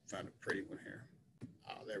 find a pretty one here.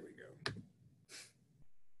 Oh, there we go.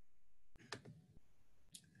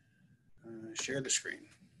 Share the screen.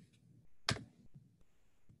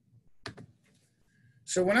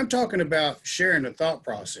 So when I'm talking about sharing the thought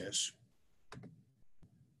process,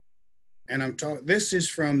 and I'm talking, this is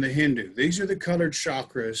from the Hindu. These are the colored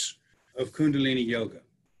chakras of Kundalini Yoga.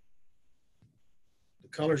 The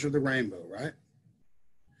colors of the rainbow, right?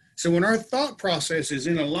 So when our thought process is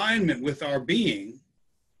in alignment with our being,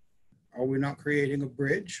 are we not creating a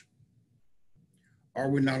bridge? Are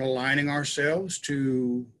we not aligning ourselves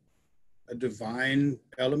to a divine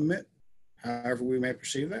element, however we may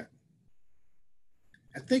perceive that?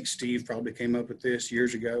 I think Steve probably came up with this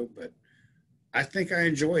years ago, but I think I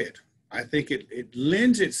enjoy it. I think it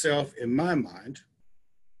lends itself, in my mind,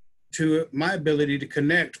 to my ability to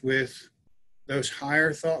connect with those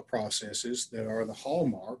higher thought processes that are the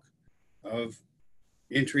hallmark of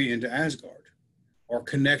entry into Asgard, or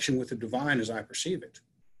connection with the divine as I perceive it.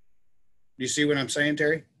 Do you see what I'm saying,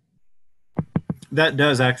 Terry? That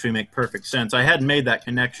does actually make perfect sense. I hadn't made that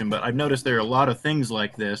connection, but I've noticed there are a lot of things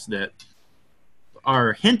like this that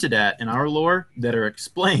are hinted at in our lore that are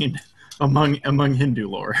explained among Hindu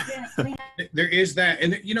lore. There is that,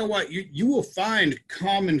 and you know what? You will find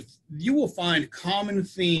common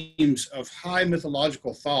themes of high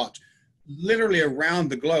mythological thought literally around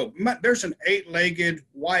the globe. There's an 8-legged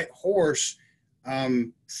white horse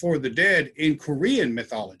for the dead in Korean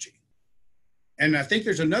mythology, and I think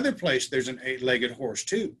there's another place there's an 8-legged horse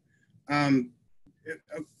too.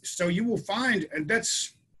 So you will find, and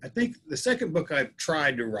that's, I think the second book I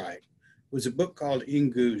tried to write was a book called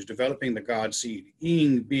Ingus, Developing the God Seed.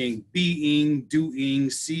 Ing being being, doing,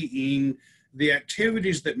 seeing, the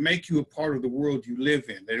activities that make you a part of the world you live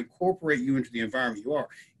in, that incorporate you into the environment you are.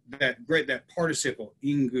 That participle,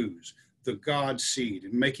 Ingus, the God Seed,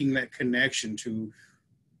 and making that connection to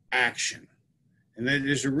action. And that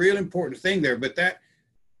is a real important thing there. But that,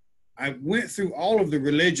 I went through all of the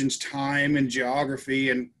religions, time and geography,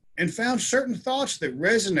 and found certain thoughts that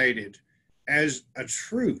resonated as a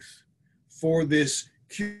truth for this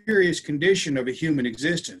curious condition of a human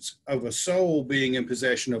existence, of a soul being in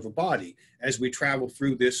possession of a body as we travel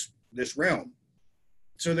through this realm.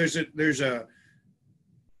 So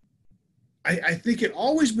I think it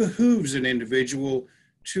always behooves an individual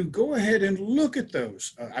to go ahead and look at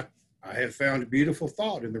those. I have found beautiful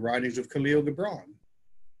thought in the writings of Khalil Gibran.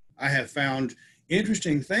 I have found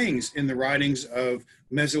interesting things in the writings of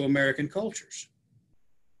Mesoamerican cultures.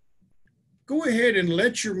 Go ahead and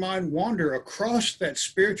let your mind wander across that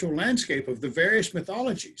spiritual landscape of the various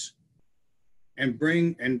mythologies and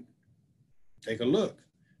take a look.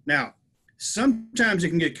 Now, sometimes it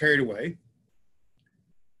can get carried away.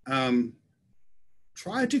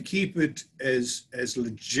 Try to keep it as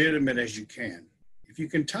legitimate as you can. If you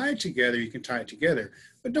can tie it together, you can tie it together,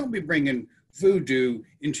 but don't be bringing voodoo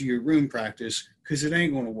into your room practice, because it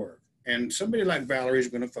ain't going to work. And somebody like Valerie is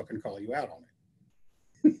going to fucking call you out on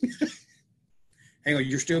it. Hang on,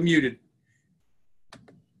 you're still muted.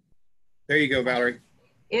 There you go, Valerie.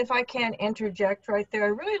 If I can interject right there, I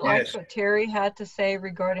really liked what Terry had to say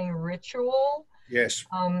regarding ritual. Yes.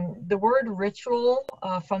 The word ritual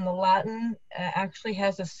from the Latin actually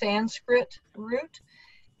has a Sanskrit root,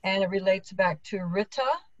 and it relates back to rita,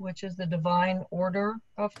 which is the divine order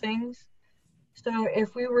of things. So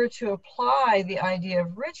if we were to apply the idea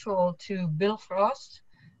of ritual to Bifrost,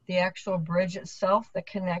 the actual bridge itself that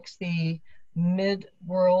connects the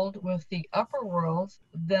mid-world with the upper world,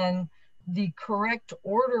 then the correct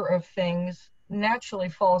order of things naturally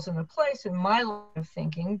falls into place in my line of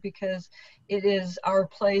thinking, because it is our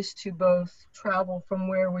place to both travel from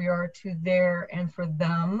where we are to there, and for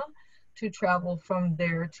them to travel from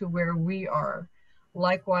there to where we are.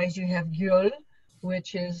 Likewise, you have Gjol,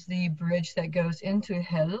 which is the bridge that goes into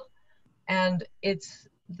Hel, and it's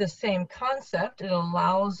the same concept. It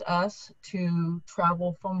allows us to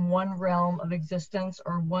travel from one realm of existence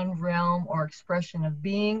or one realm or expression of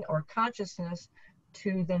being or consciousness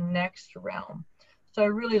to the next realm. So I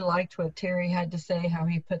really liked what Terry had to say, how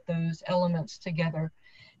he put those elements together.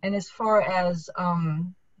 And as far as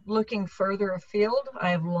looking further afield,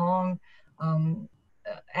 I have long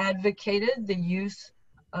advocated the use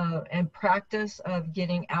and practice of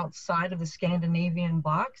getting outside of the Scandinavian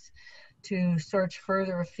box to search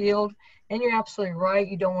further afield. And you're absolutely right,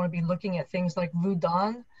 you don't want to be looking at things like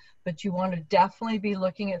Vudan, but you want to definitely be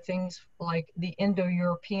looking at things like the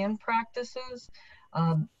Indo-European practices.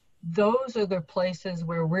 Those are the places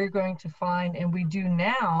where we're going to find, and we do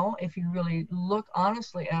now, if you really look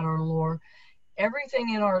honestly at our lore,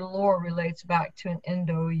 everything in our lore relates back to an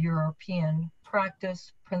Indo-European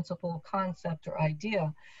practice, principle, concept, or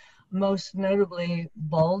idea. Most notably,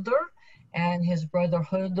 Baldur and his brother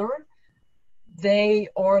Hodor, they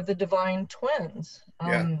are the divine twins.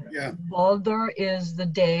 Baldur is the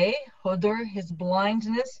day. Hodor, his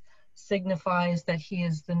blindness, signifies that he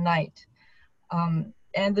is the night.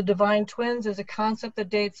 And the divine twins is a concept that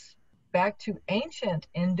dates back to ancient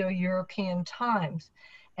Indo-European times.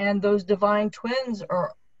 And those divine twins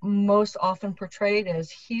are most often portrayed as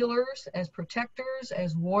healers, as protectors,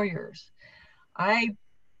 as warriors. I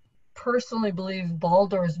personally believe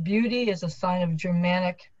Baldur's beauty is a sign of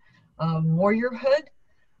Germanic warriorhood,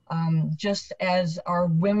 just as our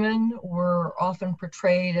women were often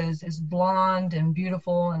portrayed as blonde and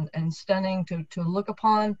beautiful and stunning to look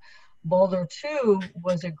upon. Baldur too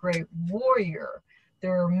was a great warrior.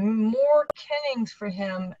 There are more kennings for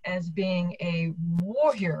him as being a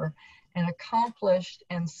warrior, an accomplished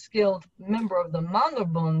and skilled member of the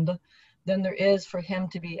Mannerbund, than there is for him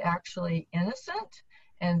to be actually innocent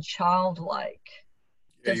and childlike.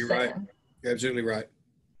 Yeah, you're right. You're absolutely right.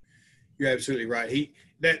 You're absolutely right.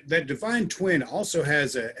 That divine twin also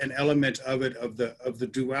has an element of it of the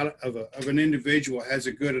duality of an individual has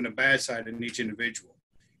a good and a bad side in each individual.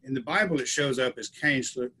 In the Bible, it shows up as Cain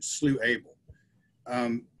slew Abel.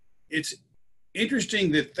 It's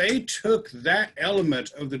interesting that they took that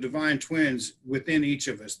element of the divine twins within each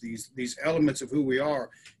of us, these elements of who we are,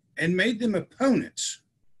 and made them opponents,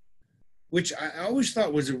 which I always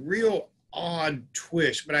thought was a real odd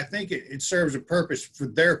twist, but I think it serves a purpose for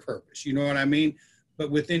their purpose. You know what I mean? But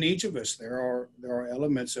within each of us, there are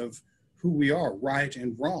elements of who we are, right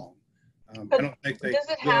and wrong. I don't think does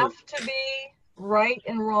it have to be right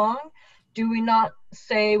and wrong? Do we not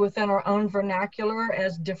say within our own vernacular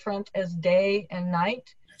as different as day and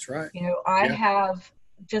night? That's right. You know, I have,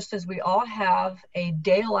 just as we all have, a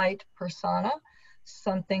daylight persona,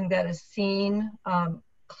 something that is seen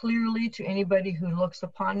clearly to anybody who looks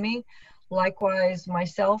upon me. Likewise,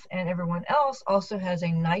 myself and everyone else also has a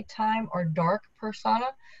nighttime or dark persona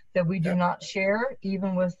that we do not share,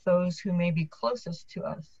 even with those who may be closest to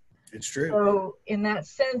us. It's true. So in that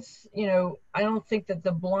sense, you know, I don't think that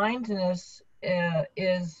the blindness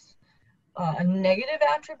is a negative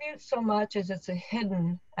attribute so much as it's a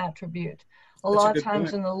hidden attribute. A lot of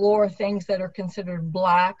times in the lore, things that are considered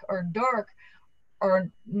black or dark are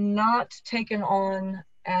not taken on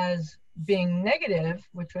as being negative,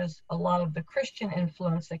 which was a lot of the Christian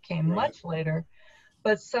influence that came much later,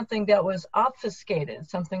 but something that was obfuscated,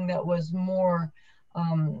 something that was more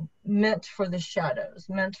meant for the shadows,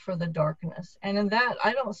 meant for the darkness. And in that,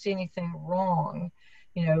 I don't see anything wrong.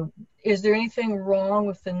 You know, is there anything wrong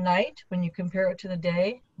with the night when you compare it to the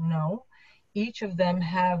day? No. Each of them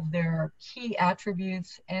have their key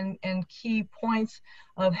attributes and key points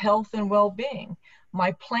of health and well-being.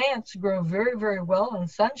 My plants grow very, very well in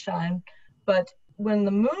sunshine, but when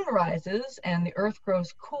the moon rises and the earth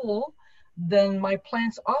grows cool, then my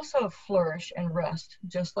plants also flourish and rest,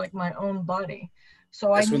 just like my own body.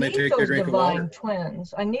 So I need those divine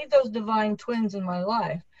twins. I need those divine twins in my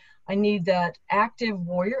life. I need that active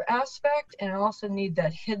warrior aspect, and I also need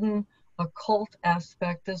that hidden occult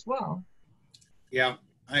aspect as well. Yeah,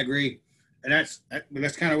 I agree. And that's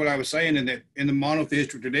kind of what I was saying, in that in the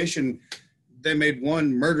monotheistic tradition, they made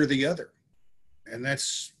one murder the other. And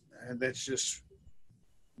that's just,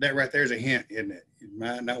 that right there is a hint, isn't it? You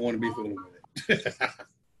might not want to be fooling with it.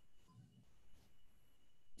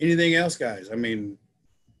 Anything else, guys? I mean,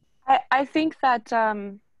 I think that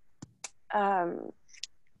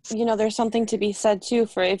you know, there's something to be said too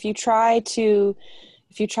for if you try to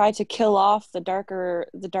kill off the darker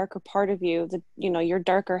part of you, your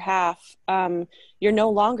darker half, you're no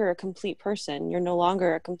longer a complete person. You're no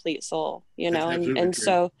longer a complete soul, and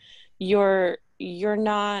so you're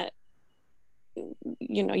not,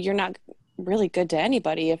 you're not really good to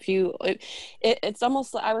anybody. It's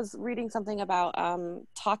almost, I was reading something about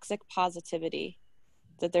toxic positivity,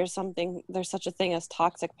 that there's such a thing as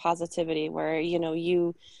toxic positivity, where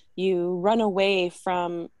you run away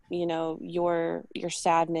from your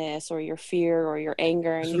sadness or your fear or your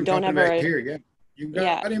anger, and you don't ever you've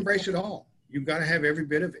got to embrace it all. You've got to have every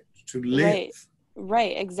bit of it to live.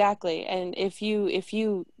 Right, exactly. And if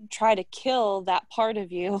you try to kill that part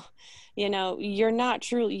of you, you're not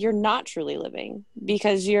truly living,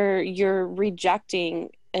 because you're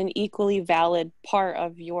rejecting an equally valid part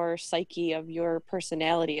of your psyche, of your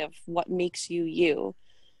personality, of what makes you.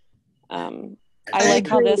 I like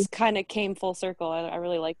how this kind of came full circle. I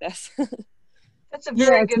really like this. That's a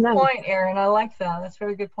very good point, Erin. I like that. That's a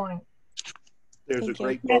very good point. There's a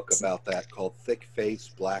great book about that called Thick Face,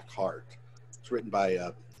 Black Heart. It's written by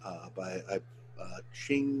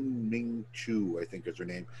Ching Ming Chu, I think is her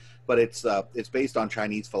name. But it's based on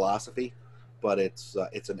Chinese philosophy, but it's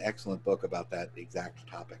an excellent book about that exact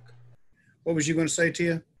topic. What was you going to say,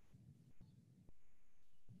 Tia?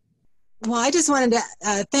 Well, I just wanted to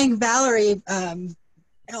thank Valerie and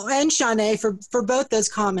Shanae for both those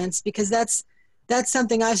comments, because that's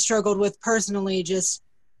something I've struggled with personally, just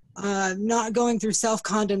not going through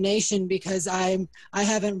self-condemnation because I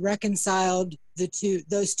haven't reconciled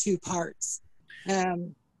those two parts.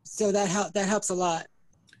 So that helps a lot.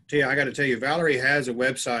 Tia, I got to tell you, Valerie has a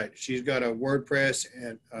website. She's got a WordPress,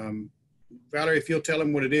 and Valerie, if you'll tell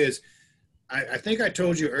them what it is, I think I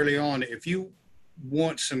told you early on, if you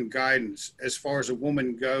want some guidance as far as a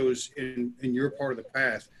woman goes in your part of the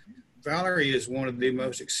path, Valerie is one of the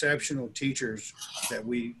most exceptional teachers that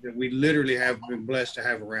we literally have been blessed to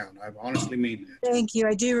have around. I honestly mean that. Thank you.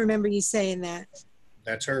 I do remember you saying that.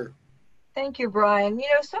 That's her. Thank you, Bryan.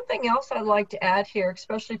 Something else I'd like to add here,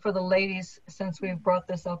 especially for the ladies, since we've brought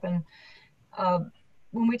this up, and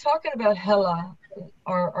when we're talking about Hela,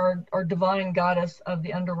 our divine goddess of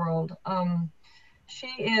the underworld, she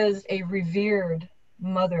is a revered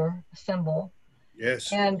mother symbol.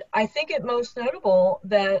 Yes. And I think it most notable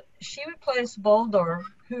that she would place Baldur,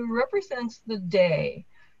 who represents the day,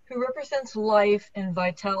 who represents life and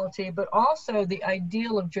vitality, but also the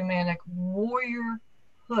ideal of Germanic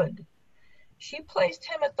warriorhood. She placed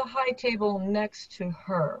him at the high table next to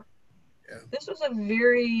her. Yeah. This was a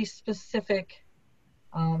very specific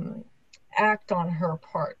act on her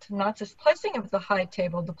part, not just placing him at the high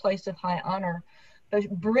table, the place of high honor, but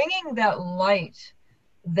bringing that light,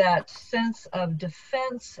 that sense of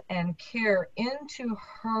defense and care into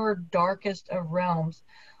her darkest of realms.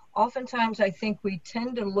 Oftentimes, I think we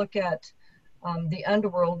tend to look at the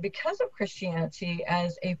underworld because of Christianity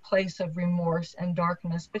as a place of remorse and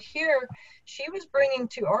darkness. But here, she was bringing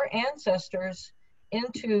to our ancestors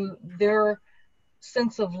into their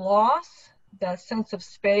sense of loss, that sense of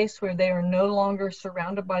space where they are no longer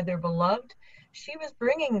surrounded by their beloved. She was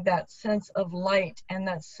bringing that sense of light and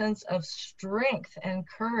that sense of strength and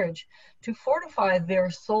courage to fortify their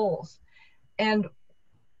souls. And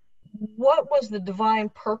what was the divine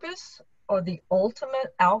purpose or the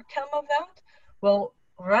ultimate outcome of that? Well,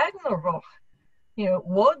 Ragnarok,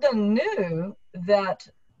 Woden knew that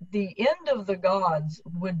the end of the gods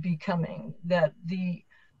would be coming, that the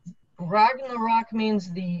Ragnarok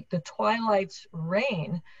means the twilight's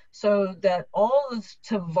reign, so that all this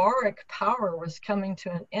Tavaric power was coming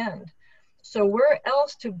to an end. So where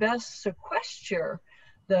else to best sequester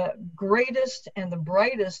the greatest and the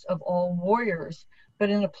brightest of all warriors, but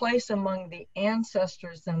in a place among the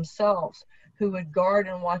ancestors themselves, who would guard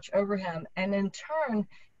and watch over him, and in turn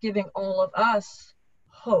giving all of us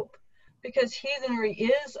hope. Because heathenry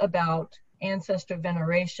is about ancestor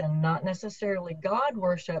veneration, not necessarily God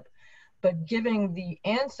worship, but giving the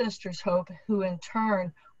ancestors hope, who in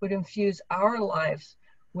turn would infuse our lives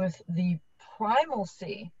with the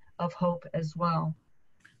primalcy of hope as well.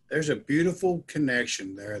 There's a beautiful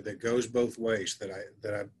connection there that goes both ways that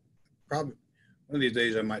I probably, one of these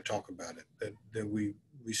days I might talk about it, that we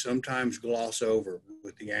sometimes gloss over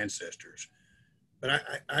with the ancestors. But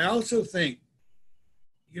I also think,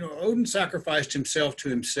 Odin sacrificed himself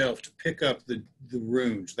to pick up the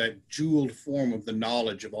runes, that jeweled form of the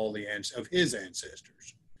knowledge of all of his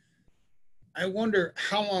ancestors. I wonder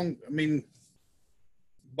how long,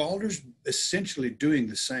 Baldur's essentially doing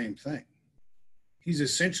the same thing. He's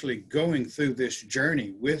essentially going through this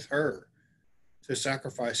journey with her to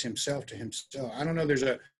sacrifice himself to himself. I don't know.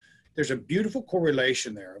 There's a beautiful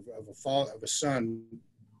correlation there of a son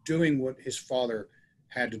doing what his father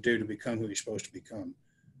had to do to become who he's supposed to become.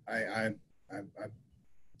 I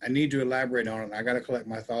need to elaborate on it. I got to collect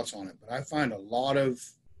my thoughts on it, but I find a lot of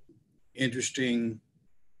interesting.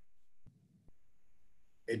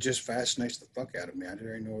 It just fascinates the fuck out of me. I don't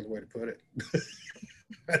even know other way to put it.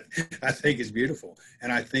 I think it's beautiful,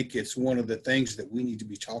 and I think it's one of the things that we need to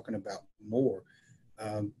be talking about more,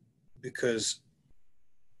 because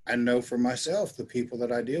I know for myself, the people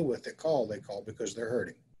that I deal with they call because they're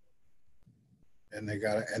hurting, and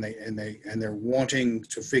they're wanting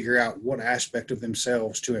to figure out what aspect of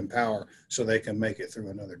themselves to empower so they can make it through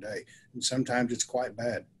another day. And sometimes it's quite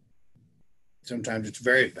bad. Sometimes it's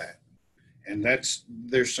very bad. And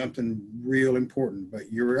there's something real important,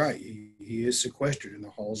 but you're right. He is sequestered in the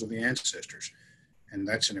halls of the ancestors. And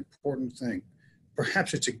that's an important thing.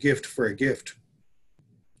 Perhaps it's a gift for a gift.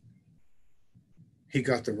 He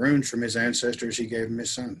got the runes from his ancestors. He gave him his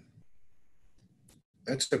son.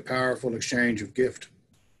 That's a powerful exchange of gift.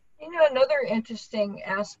 Another interesting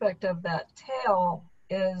aspect of that tale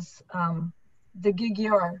is the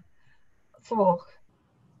Gigyar folk,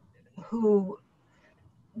 who,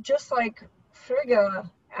 just like Frigga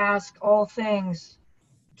asked all things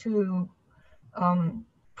to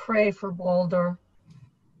pray for Baldur,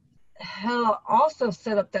 Hel also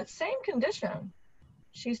set up that same condition.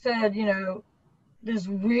 She said, does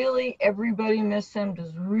really everybody miss him?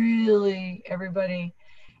 Does really everybody?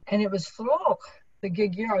 And it was Throlk, the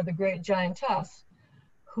Gigyar, the great giantess,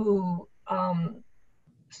 who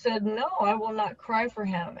said, no, I will not cry for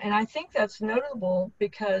him. And I think that's notable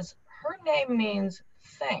because her name means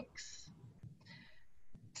thanks.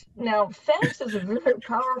 Now, thanks is a very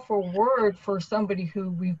powerful word for somebody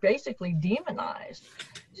who we basically demonized.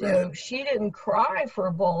 So she didn't cry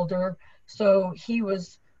for Baldur, so he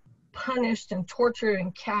was punished and tortured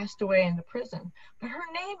and cast away into prison. But her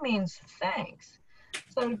name means thanks.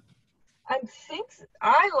 So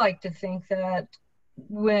I like to think that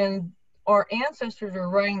when our ancestors are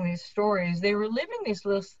writing these stories, they were living these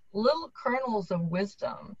little kernels of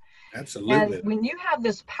wisdom. Absolutely. And when you have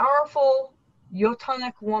this powerful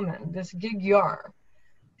Jotunic woman, this Gigyar,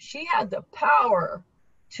 she had the power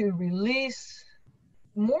to release,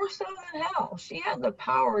 more so than hell, she had the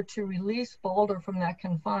power to release Baldur from that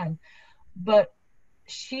confine, but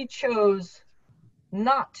she chose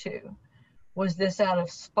not to. Was this out of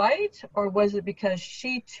spite, or was it because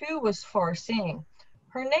she too was far-seeing?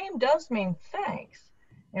 Her name does mean thanks,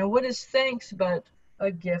 and what is thanks but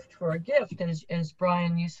a gift for a gift, as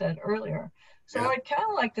Bryan, you said earlier. So yeah. I'd kind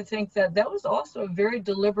of like to think that that was also a very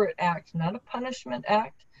deliberate act, not a punishment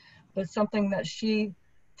act, but something that she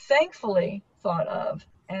thankfully thought of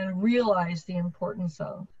and realized the importance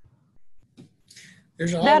of.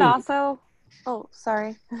 There's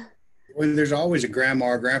there's always a grandma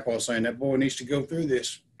or grandpa saying that boy needs to go through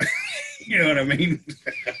this. You know what I mean?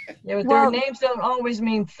 Yeah, but their names don't always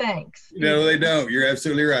mean thanks. No, they don't. You're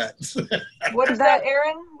absolutely right. What is that,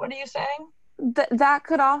 Erin? What are you saying? That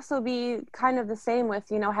could also be kind of the same with,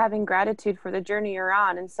 having gratitude for the journey you're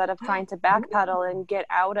on instead of trying to backpedal and get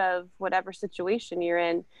out of whatever situation you're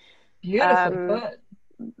in. Beautiful, good.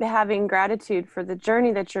 Having gratitude for the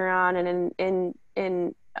journey that you're on, and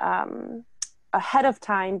in ahead of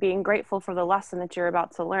time being grateful for the lesson that you're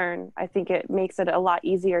about to learn. I think it makes it a lot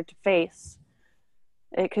easier to face.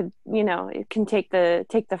 It could, it can take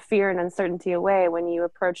the fear and uncertainty away when you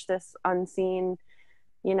approach this unseen,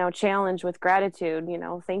 challenge with gratitude.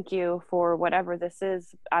 Thank you for whatever this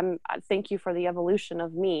is. Thank you for the evolution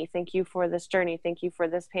of me. Thank you for this journey. Thank you for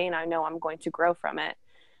this pain. I know I'm going to grow from it.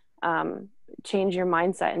 Change your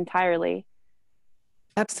mindset entirely.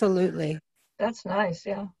 Absolutely. That's nice.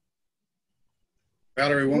 Yeah.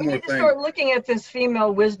 Valerie, one more thing. We need to start looking at this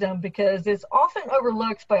female wisdom because it's often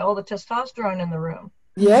overlooked by all the testosterone in the room.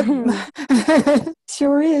 Yep.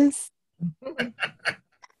 Sure is.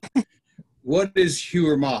 What is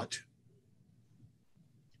Huermod?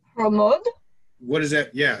 Hermod? What is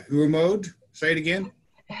that? Yeah, Huermod. Say it again.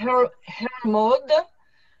 Hermod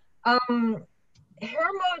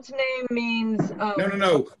Hermod's name means...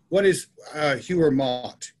 No. What is Hewer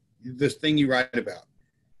Mott? This thing you write about.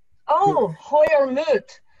 Oh,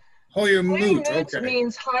 Hoyermut. Hoyermut, okay.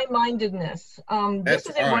 Means high-mindedness. This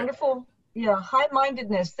is a wonderful... Yeah,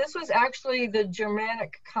 high-mindedness. This was actually the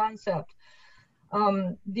Germanic concept.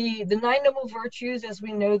 The Nine Noble Virtues, as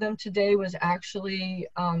we know them today, was actually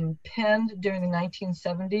penned during the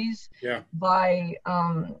 1970s by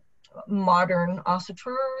modern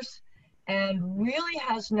ossuatres, and really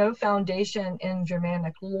has no foundation in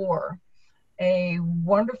Germanic lore. A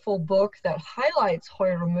wonderful book that highlights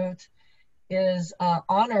Hoyermut is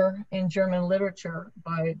Honor in German Literature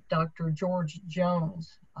by Dr. George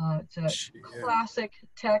Jones. It's a classic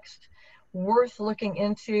text worth looking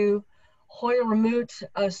into. Hoyermut,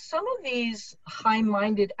 some of these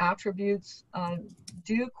high-minded attributes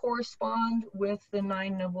do correspond with the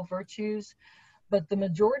Nine Noble Virtues, but the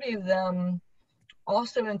majority of them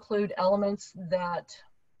also include elements that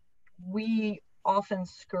we often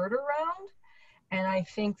skirt around. And I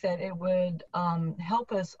think that it would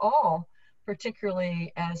help us all,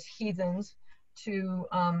 particularly as heathens, to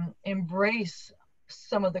embrace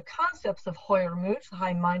some of the concepts of Hoyermut,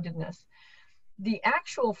 high-mindedness. The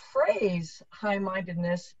actual phrase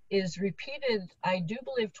high-mindedness is repeated, I do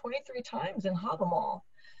believe, 23 times in Havamal.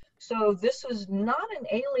 So this was not an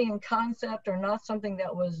alien concept or not something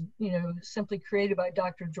that was, simply created by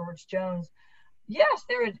Dr. George Jones. Yes,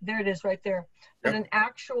 there it is right there. But an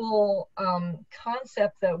actual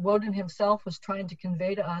concept that Woden himself was trying to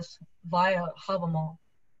convey to us via Havamal.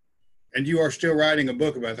 And you are still writing a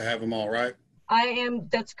book about the Havamal, right? I am,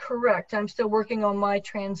 that's correct. I'm still working on my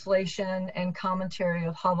translation and commentary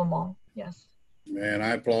of Havamal, yes. Man,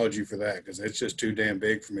 I applaud you for that, because it's just too damn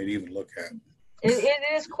big for me to even look at. It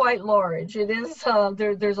is quite large. It is,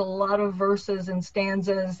 there's a lot of verses and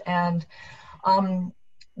stanzas, and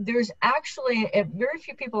there's actually, very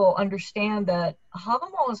few people understand that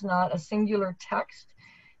Havamal is not a singular text.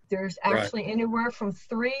 There's actually anywhere from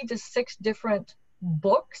 3 to 6 different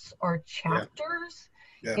books or chapters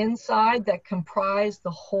inside that comprise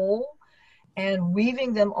the whole, and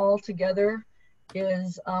weaving them all together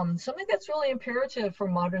is something that's really imperative for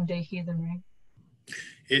modern day heathenry.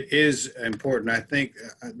 It is important. I think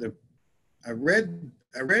I read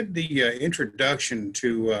the introduction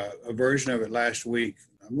to a version of it last week.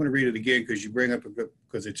 I'm going to read it again because you bring up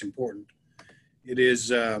because it's important. It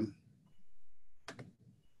is. I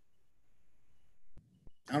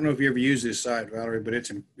don't know if you ever use this site, Valerie, but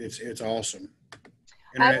it's awesome.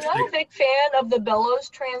 I'm not a big fan of the Bellows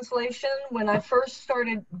translation. When I first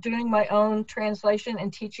started doing my own translation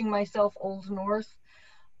and teaching myself Old Norse,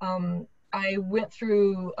 I went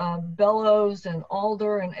through Bellows and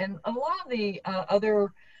Alder and a lot of the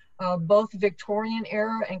other both Victorian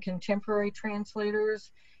era and contemporary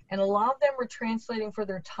translators, and a lot of them were translating for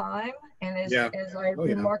their time. And as I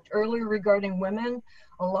remarked earlier regarding women,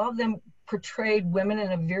 a lot of them portrayed women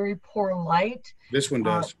in a very poor light. This one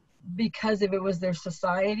does. Because if it was their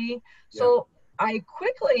society. So I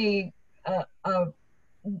quickly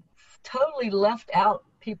totally left out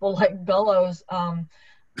people like Bellows.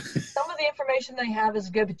 Some of the information they have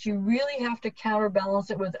is good, but you really have to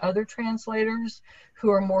counterbalance it with other translators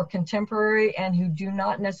who are more contemporary and who do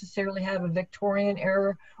not necessarily have a Victorian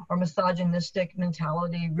era or misogynistic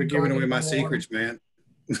mentality. Quit giving away my secrets, man.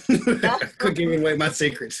 Quit giving away my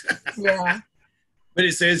secrets. But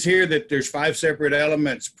it says here that there's 5 separate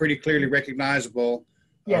elements, pretty clearly recognizable.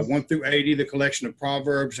 1 through 80, the collection of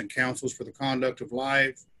proverbs and counsels for the conduct of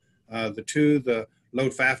life. The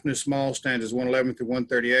Lod Fafnir small stanzas 111 through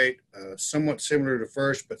 138, somewhat similar to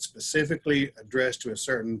first, but specifically addressed to a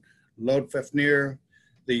certain Lod Fafnir.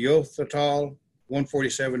 The Yothatal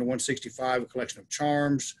 147 to 165, a collection of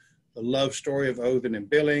charms. The love story of Odin and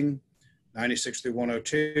Billing 96 through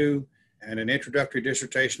 102. And an introductory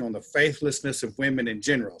dissertation on the faithlessness of women in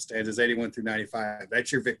general, stanzas 81 through 95.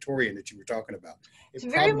 That's your Victorian that you were talking about. It's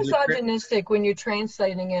very misogynistic when you're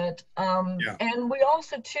translating it. And we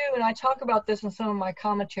also too, and I talk about this in some of my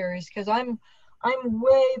commentaries, because I'm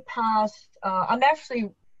way past, I'm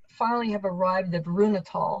actually finally have arrived at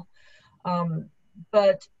Runatal.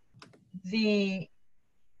 But the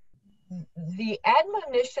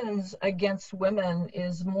admonitions against women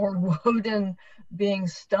is more Woden being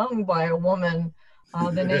stung by a woman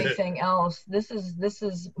than anything else. This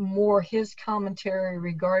is more his commentary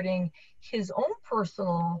regarding his own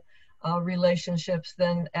personal relationships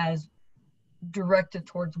than as directed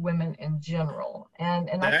towards women in general. And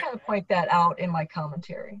I kind of point that out in my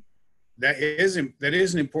commentary. That is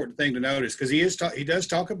an important thing to notice, because he does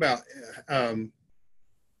talk about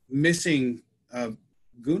missing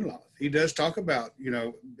Gunnloth. He does talk about,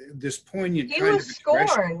 this poignant kind of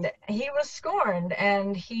expression. He was scorned,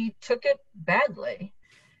 and he took it badly.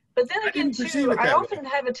 But then again, too, I often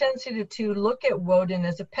have a tendency to look at Woden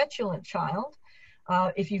as a petulant child.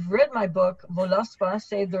 If you've read my book, Voluspa,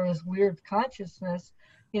 Say There Is Weird Consciousness,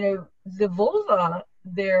 the vulva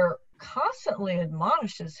there constantly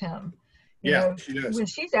admonishes him. She does. When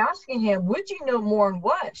she's asking him, would you know more and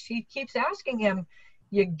what? She keeps asking him,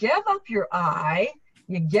 you give up your eye,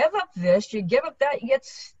 you give up this, you give up that, yet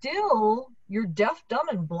still you're deaf, dumb,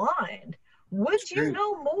 and blind. Would you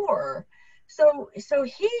know more? So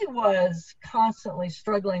he was constantly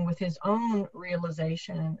struggling with his own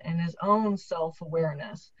realization and his own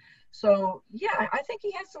self-awareness. So yeah, I think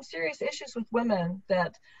he had some serious issues with women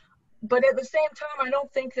but at the same time, I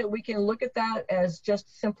don't think that we can look at that as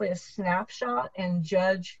just simply a snapshot and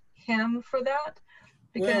judge him for that,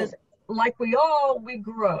 because like we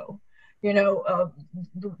grow.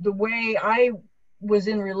 The way I was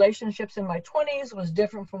in relationships in my 20s was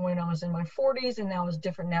different from when I was in my 40s, and now is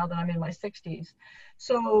different now that I'm in my 60s.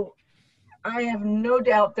 So I have no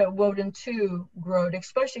doubt that Woden too growed,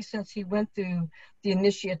 especially since he went through the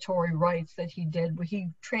initiatory rites that he did, where he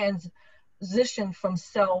transitioned from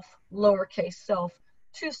self, lowercase self,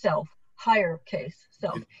 to self, higher case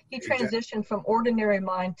self. He transitioned from ordinary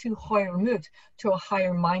mind to Hoyermut, to a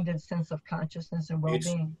higher minded sense of consciousness and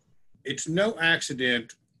well-being. It's no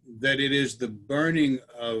accident that it is the burning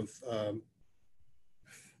of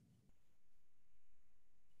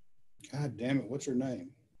God damn it, what's her name?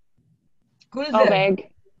 Golveg.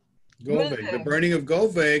 The burning of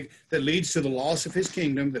Golveg that leads to the loss of his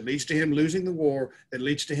kingdom, that leads to him losing the war, that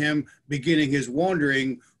leads to him beginning his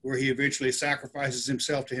wandering, where he eventually sacrifices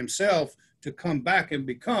himself to come back and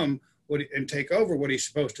become and take over what he's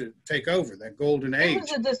supposed to take over, that golden age. It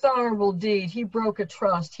was a dishonorable deed. He broke a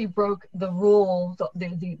trust. He broke the rule,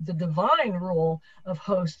 the divine rule of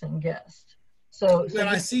host and guest. So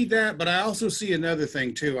I see that, but I also see another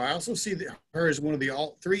thing too. I also see her as one of the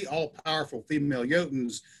three all-powerful female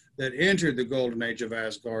Jotuns that entered the golden age of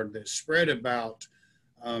Asgard, that spread about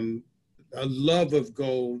a love of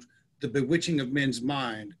gold, the bewitching of men's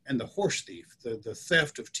mind, and the horse thief, the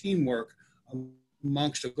theft of teamwork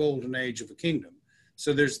amongst a golden age of a kingdom.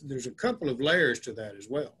 So there's a couple of layers to that as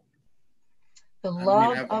well. The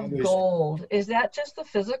love of gold. Is that just the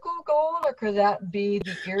physical gold, or could that be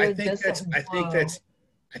the iridescent I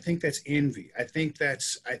think that's envy. I think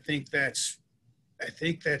that's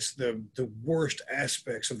the worst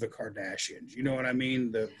aspects of the Kardashians. You know what I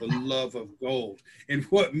mean? The love of gold and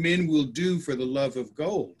what men will do for the love of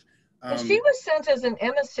gold. Well, she was sent as an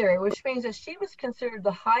emissary, which means that she was considered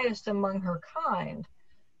the highest among her kind.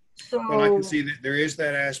 So, well, I can see that there is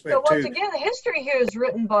that aspect too. So once again, history here is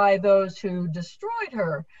written by those who destroyed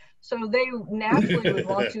her. So they naturally would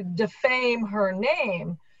want to defame her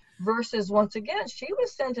name. Versus, once again, she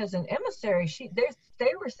was sent as an emissary.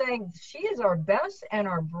 They were saying she is our best and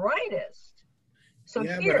our brightest. So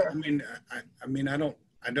yeah, here, but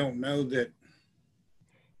I don't know that.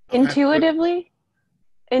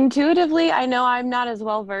 Intuitively, I know I'm not as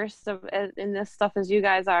well versed in this stuff as you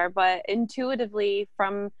guys are, but intuitively,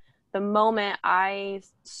 from the moment I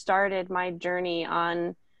started my journey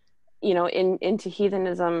on, into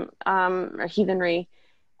heathenism or heathenry,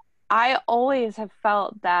 I always have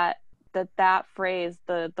felt that phrase,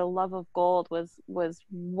 the love of gold, was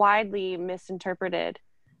widely misinterpreted.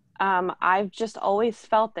 I've just always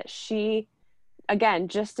felt that she, again,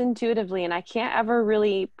 just intuitively, and I can't ever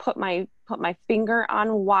really put my finger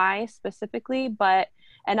on why specifically,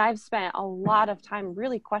 and I've spent a lot of time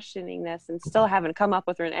really questioning this and still haven't come up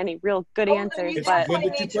with any real good answers. You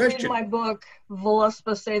definitely need to read my book,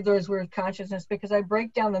 Voluspa, Say There Is Weird Consciousness, because I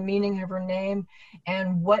break down the meaning of her name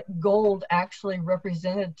and what gold actually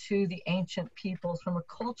represented to the ancient peoples from a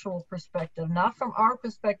cultural perspective, not from our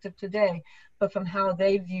perspective today, but from how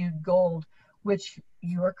they viewed gold, which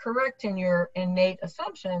you are correct in your innate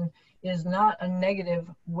assumption is not a negative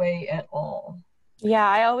way at all. Yeah,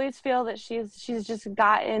 I always feel that she's just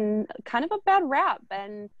gotten kind of a bad rap,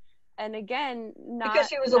 and again, not because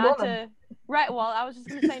she was a woman. Right. Well, I was just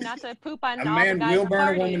going to say not to poop on a all man the guys will burn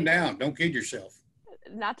partying. a woman down. Don't kid yourself.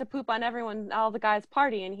 Not to poop on all the guys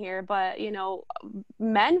partying here, but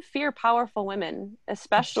men fear powerful women,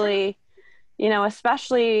 especially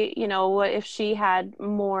if she had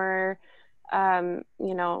more,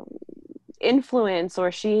 influence,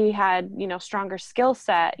 or she had stronger skill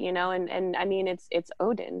set, and I mean it's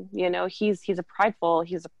Odin, he's a prideful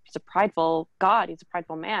god, he's a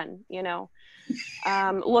prideful man.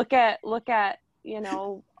 Look at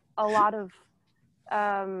a lot of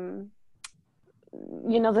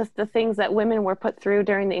you know, the things that women were put through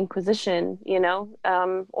during the Inquisition, you know,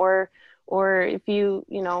 or if you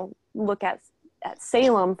know, look at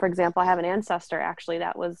Salem, for example. I have an ancestor actually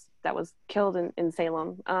that was killed in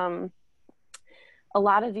Salem. A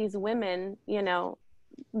lot of these women, you know,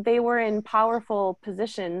 they were in powerful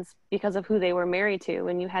positions because of who they were married to.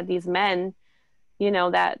 And you had these men, you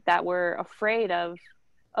know, that were afraid of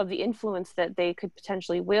the influence that they could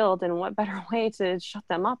potentially wield, and what better way to shut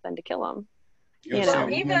them up than to kill them. You know,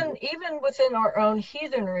 even within our own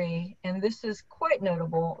heathenry, and this is quite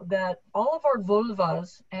notable, that all of our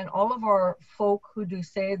vulvas and all of our folk who do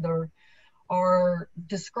seder are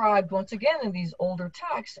described once again in these older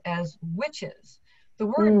texts as witches. The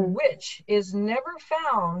word witch is never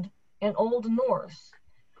found in Old Norse.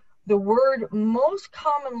 The word most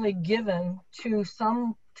commonly given to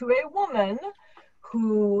a woman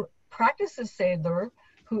who practices seder,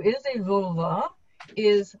 who is a vulva,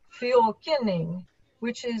 is fylkinning,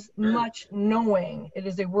 which is much knowing. It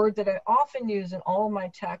is a word that I often use in all of my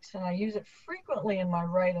texts, and I use it frequently in my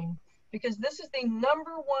writing, because this is the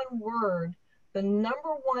number one word, the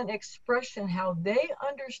number one expression, how they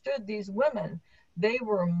understood these women. They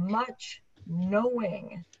were much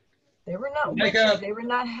knowing. They were not witches, they were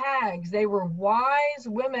not hags, they were wise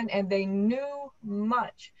women, and they knew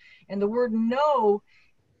much. And the word know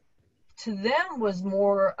to them was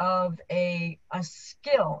more of a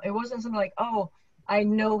skill. It wasn't something like, oh, I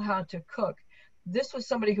know how to cook. This was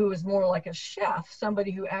somebody who was more like a chef,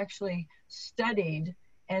 somebody who actually studied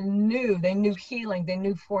and knew. They knew healing, they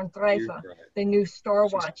knew forntreifa, they knew star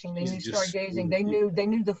watching, they knew stargazing, they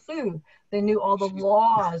knew the food, they knew all the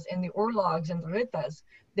laws and the orlogs and the ritas.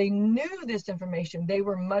 They knew this information. They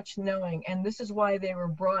were much knowing, and this is why they were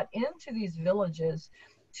brought into these villages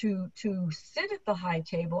to sit at the high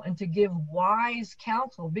table and to give wise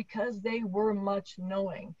counsel, because they were much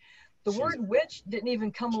knowing. The word witch didn't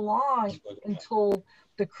even come along until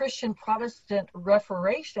the Christian Protestant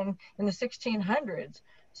Reformation in the 1600s.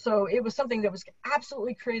 So it was something that was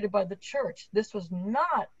absolutely created by the church. This was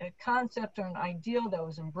not a concept or an ideal that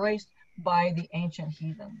was embraced by the ancient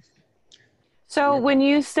heathens. So when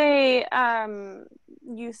you say,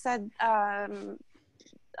 you said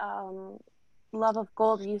love of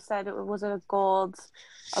gold, you said was it a gold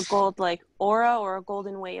like aura or a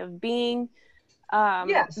golden way of being?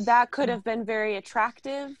 Yes. That could have been very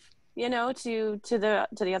attractive, you know, to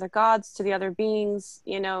the other gods, to the other beings,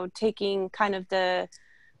 you know, taking kind of the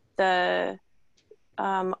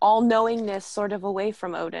all-knowingness sort of away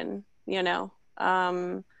from Odin, you know,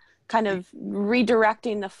 kind of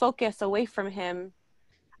redirecting the focus away from him.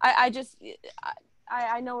 I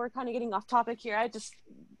know we're kind of getting off topic here. I just,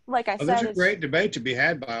 like I said, there's a great debate to be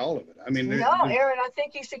had by all of it. I mean, no, Aaron, I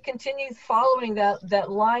think you should continue following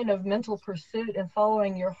that line of mental pursuit and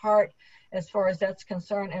following your heart as far as that's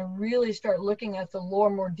concerned, and really start looking at the lore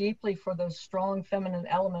more deeply for those strong feminine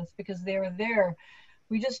elements, because they are there.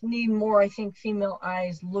 We just need more, I think, female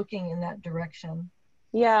eyes looking in that direction.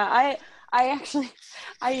 Yeah, I actually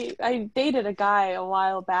dated a guy a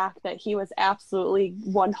while back that he was absolutely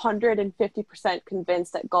 150%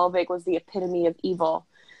 convinced that Gullveig was the epitome of evil.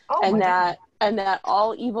 And that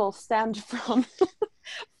all evil stemmed from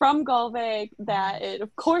Gullveig, that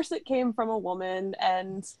of course it came from a woman,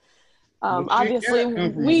 and obviously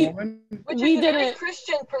we did it.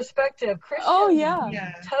 Christian perspective. Christians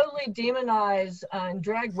totally demonize and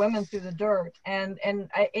drag women through the dirt, and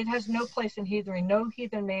it has no place in heathenry. No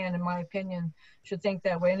heathen man, in my opinion, should think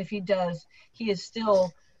that way. And if he does, he is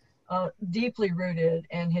still deeply rooted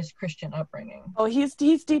in his Christian upbringing. Oh, he's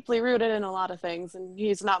deeply rooted in a lot of things, and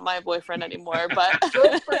he's not my boyfriend anymore. But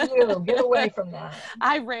good for you. Get away from that.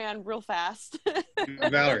 I ran real fast.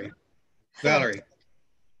 Valerie.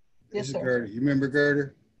 Yes, this is sir. Gerda. You remember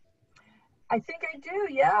Gerda? I think I do.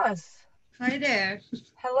 Yes. Hi there.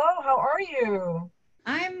 Hello. How are you?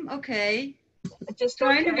 I'm okay. Just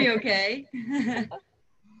trying to be okay.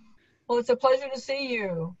 Well, it's a pleasure to see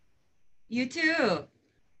you. You too.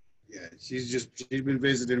 Yeah, she's been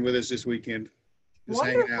visiting with us this weekend. Just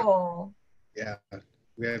Wonderful. hanging out. Yeah,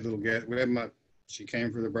 we had a little get. She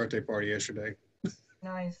came for the birthday party yesterday.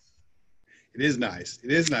 Nice. It is nice.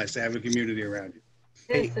 It is nice to have a community around you.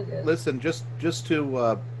 Hey, listen, just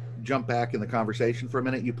to jump back in the conversation for a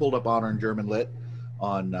minute, you pulled up Honor in German Lit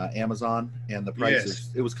on Amazon, and the prices,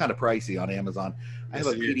 it was kind of pricey on Amazon. I have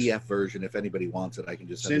a PDF version. If anybody wants it, I can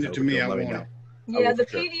just send it to me. I want it. Yeah, the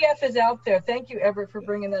PDF is out there. Thank you, Everett, for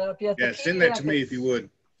bringing that up. Yes, yeah, send that to me if you would.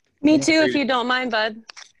 Me too, if you don't mind, bud.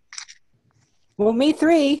 Well, me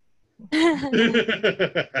three.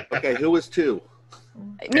 Okay, who was two?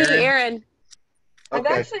 Me, Aaron. I've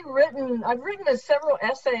actually written several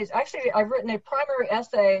essays. Actually, I've written a primary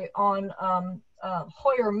essay on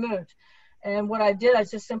Hoyer Moot. And what I did, I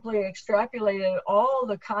just simply extrapolated all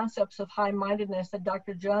the concepts of high-mindedness that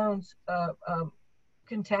Dr. Jones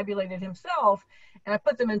contabulated himself, and I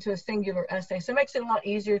put them into a singular essay. So it makes it a lot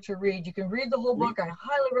easier to read. You can read the whole book. I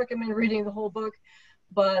highly recommend reading the whole book.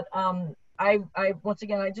 But once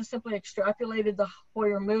again, I just simply extrapolated the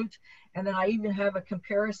Hoyer Moot, and then I even have a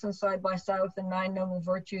comparison side by side with the 9 noble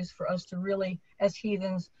virtues for us to really, as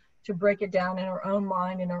heathens, to break it down in our own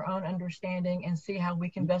mind, in our own understanding, and see how we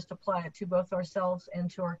can best apply it to both ourselves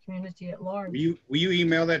and to our community at large. Will you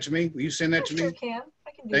email that to me? Will you send that to me? I can do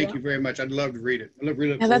that. Thank you very much. I'd love to read it.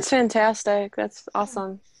 Yeah, that's fantastic. That's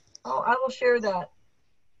awesome. Oh, I will share that.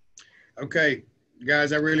 Okay,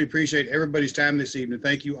 guys, I really appreciate everybody's time this evening.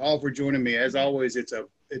 Thank you all for joining me. As always, it's an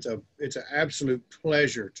absolute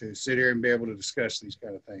pleasure to sit here and be able to discuss these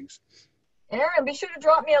kind of things. Erin, be sure to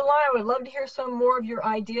drop me a line. I would love to hear some more of your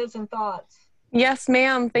ideas and thoughts. Yes,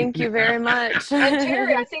 ma'am. Thank you very much. And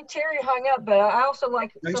Terry, I think Terry hung up, but I also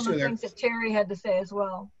like some of the things that Terry had to say as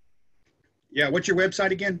well. Yeah, what's your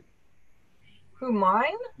website again? Who,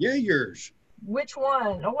 mine? Yeah, yours. Which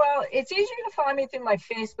one? Oh, well, it's easier to find me through my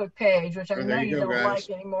Facebook page, which I know you don't like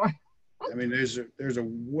anymore. I mean, there's a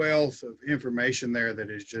wealth of information there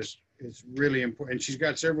that is just, it's really important. And she's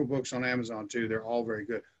got several books on Amazon too. They're all very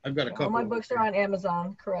good. I've got a couple. All my books are on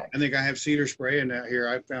Amazon, correct. I think I have Cedar Spray in that here.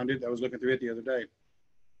 I found it. I was looking through it the other day.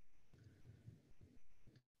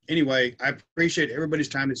 Anyway, I appreciate everybody's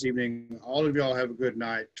time this evening. All of y'all have a good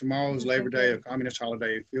night. Tomorrow is Labor Day, a communist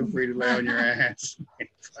holiday. Feel free to lay on your ass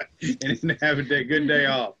and have a good day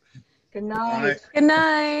off. Good night. Good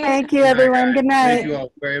night. Thank you, everyone. Good night. Thank you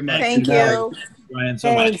all very much. Thank you. Bryan,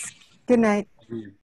 so much. Thanks. Good night.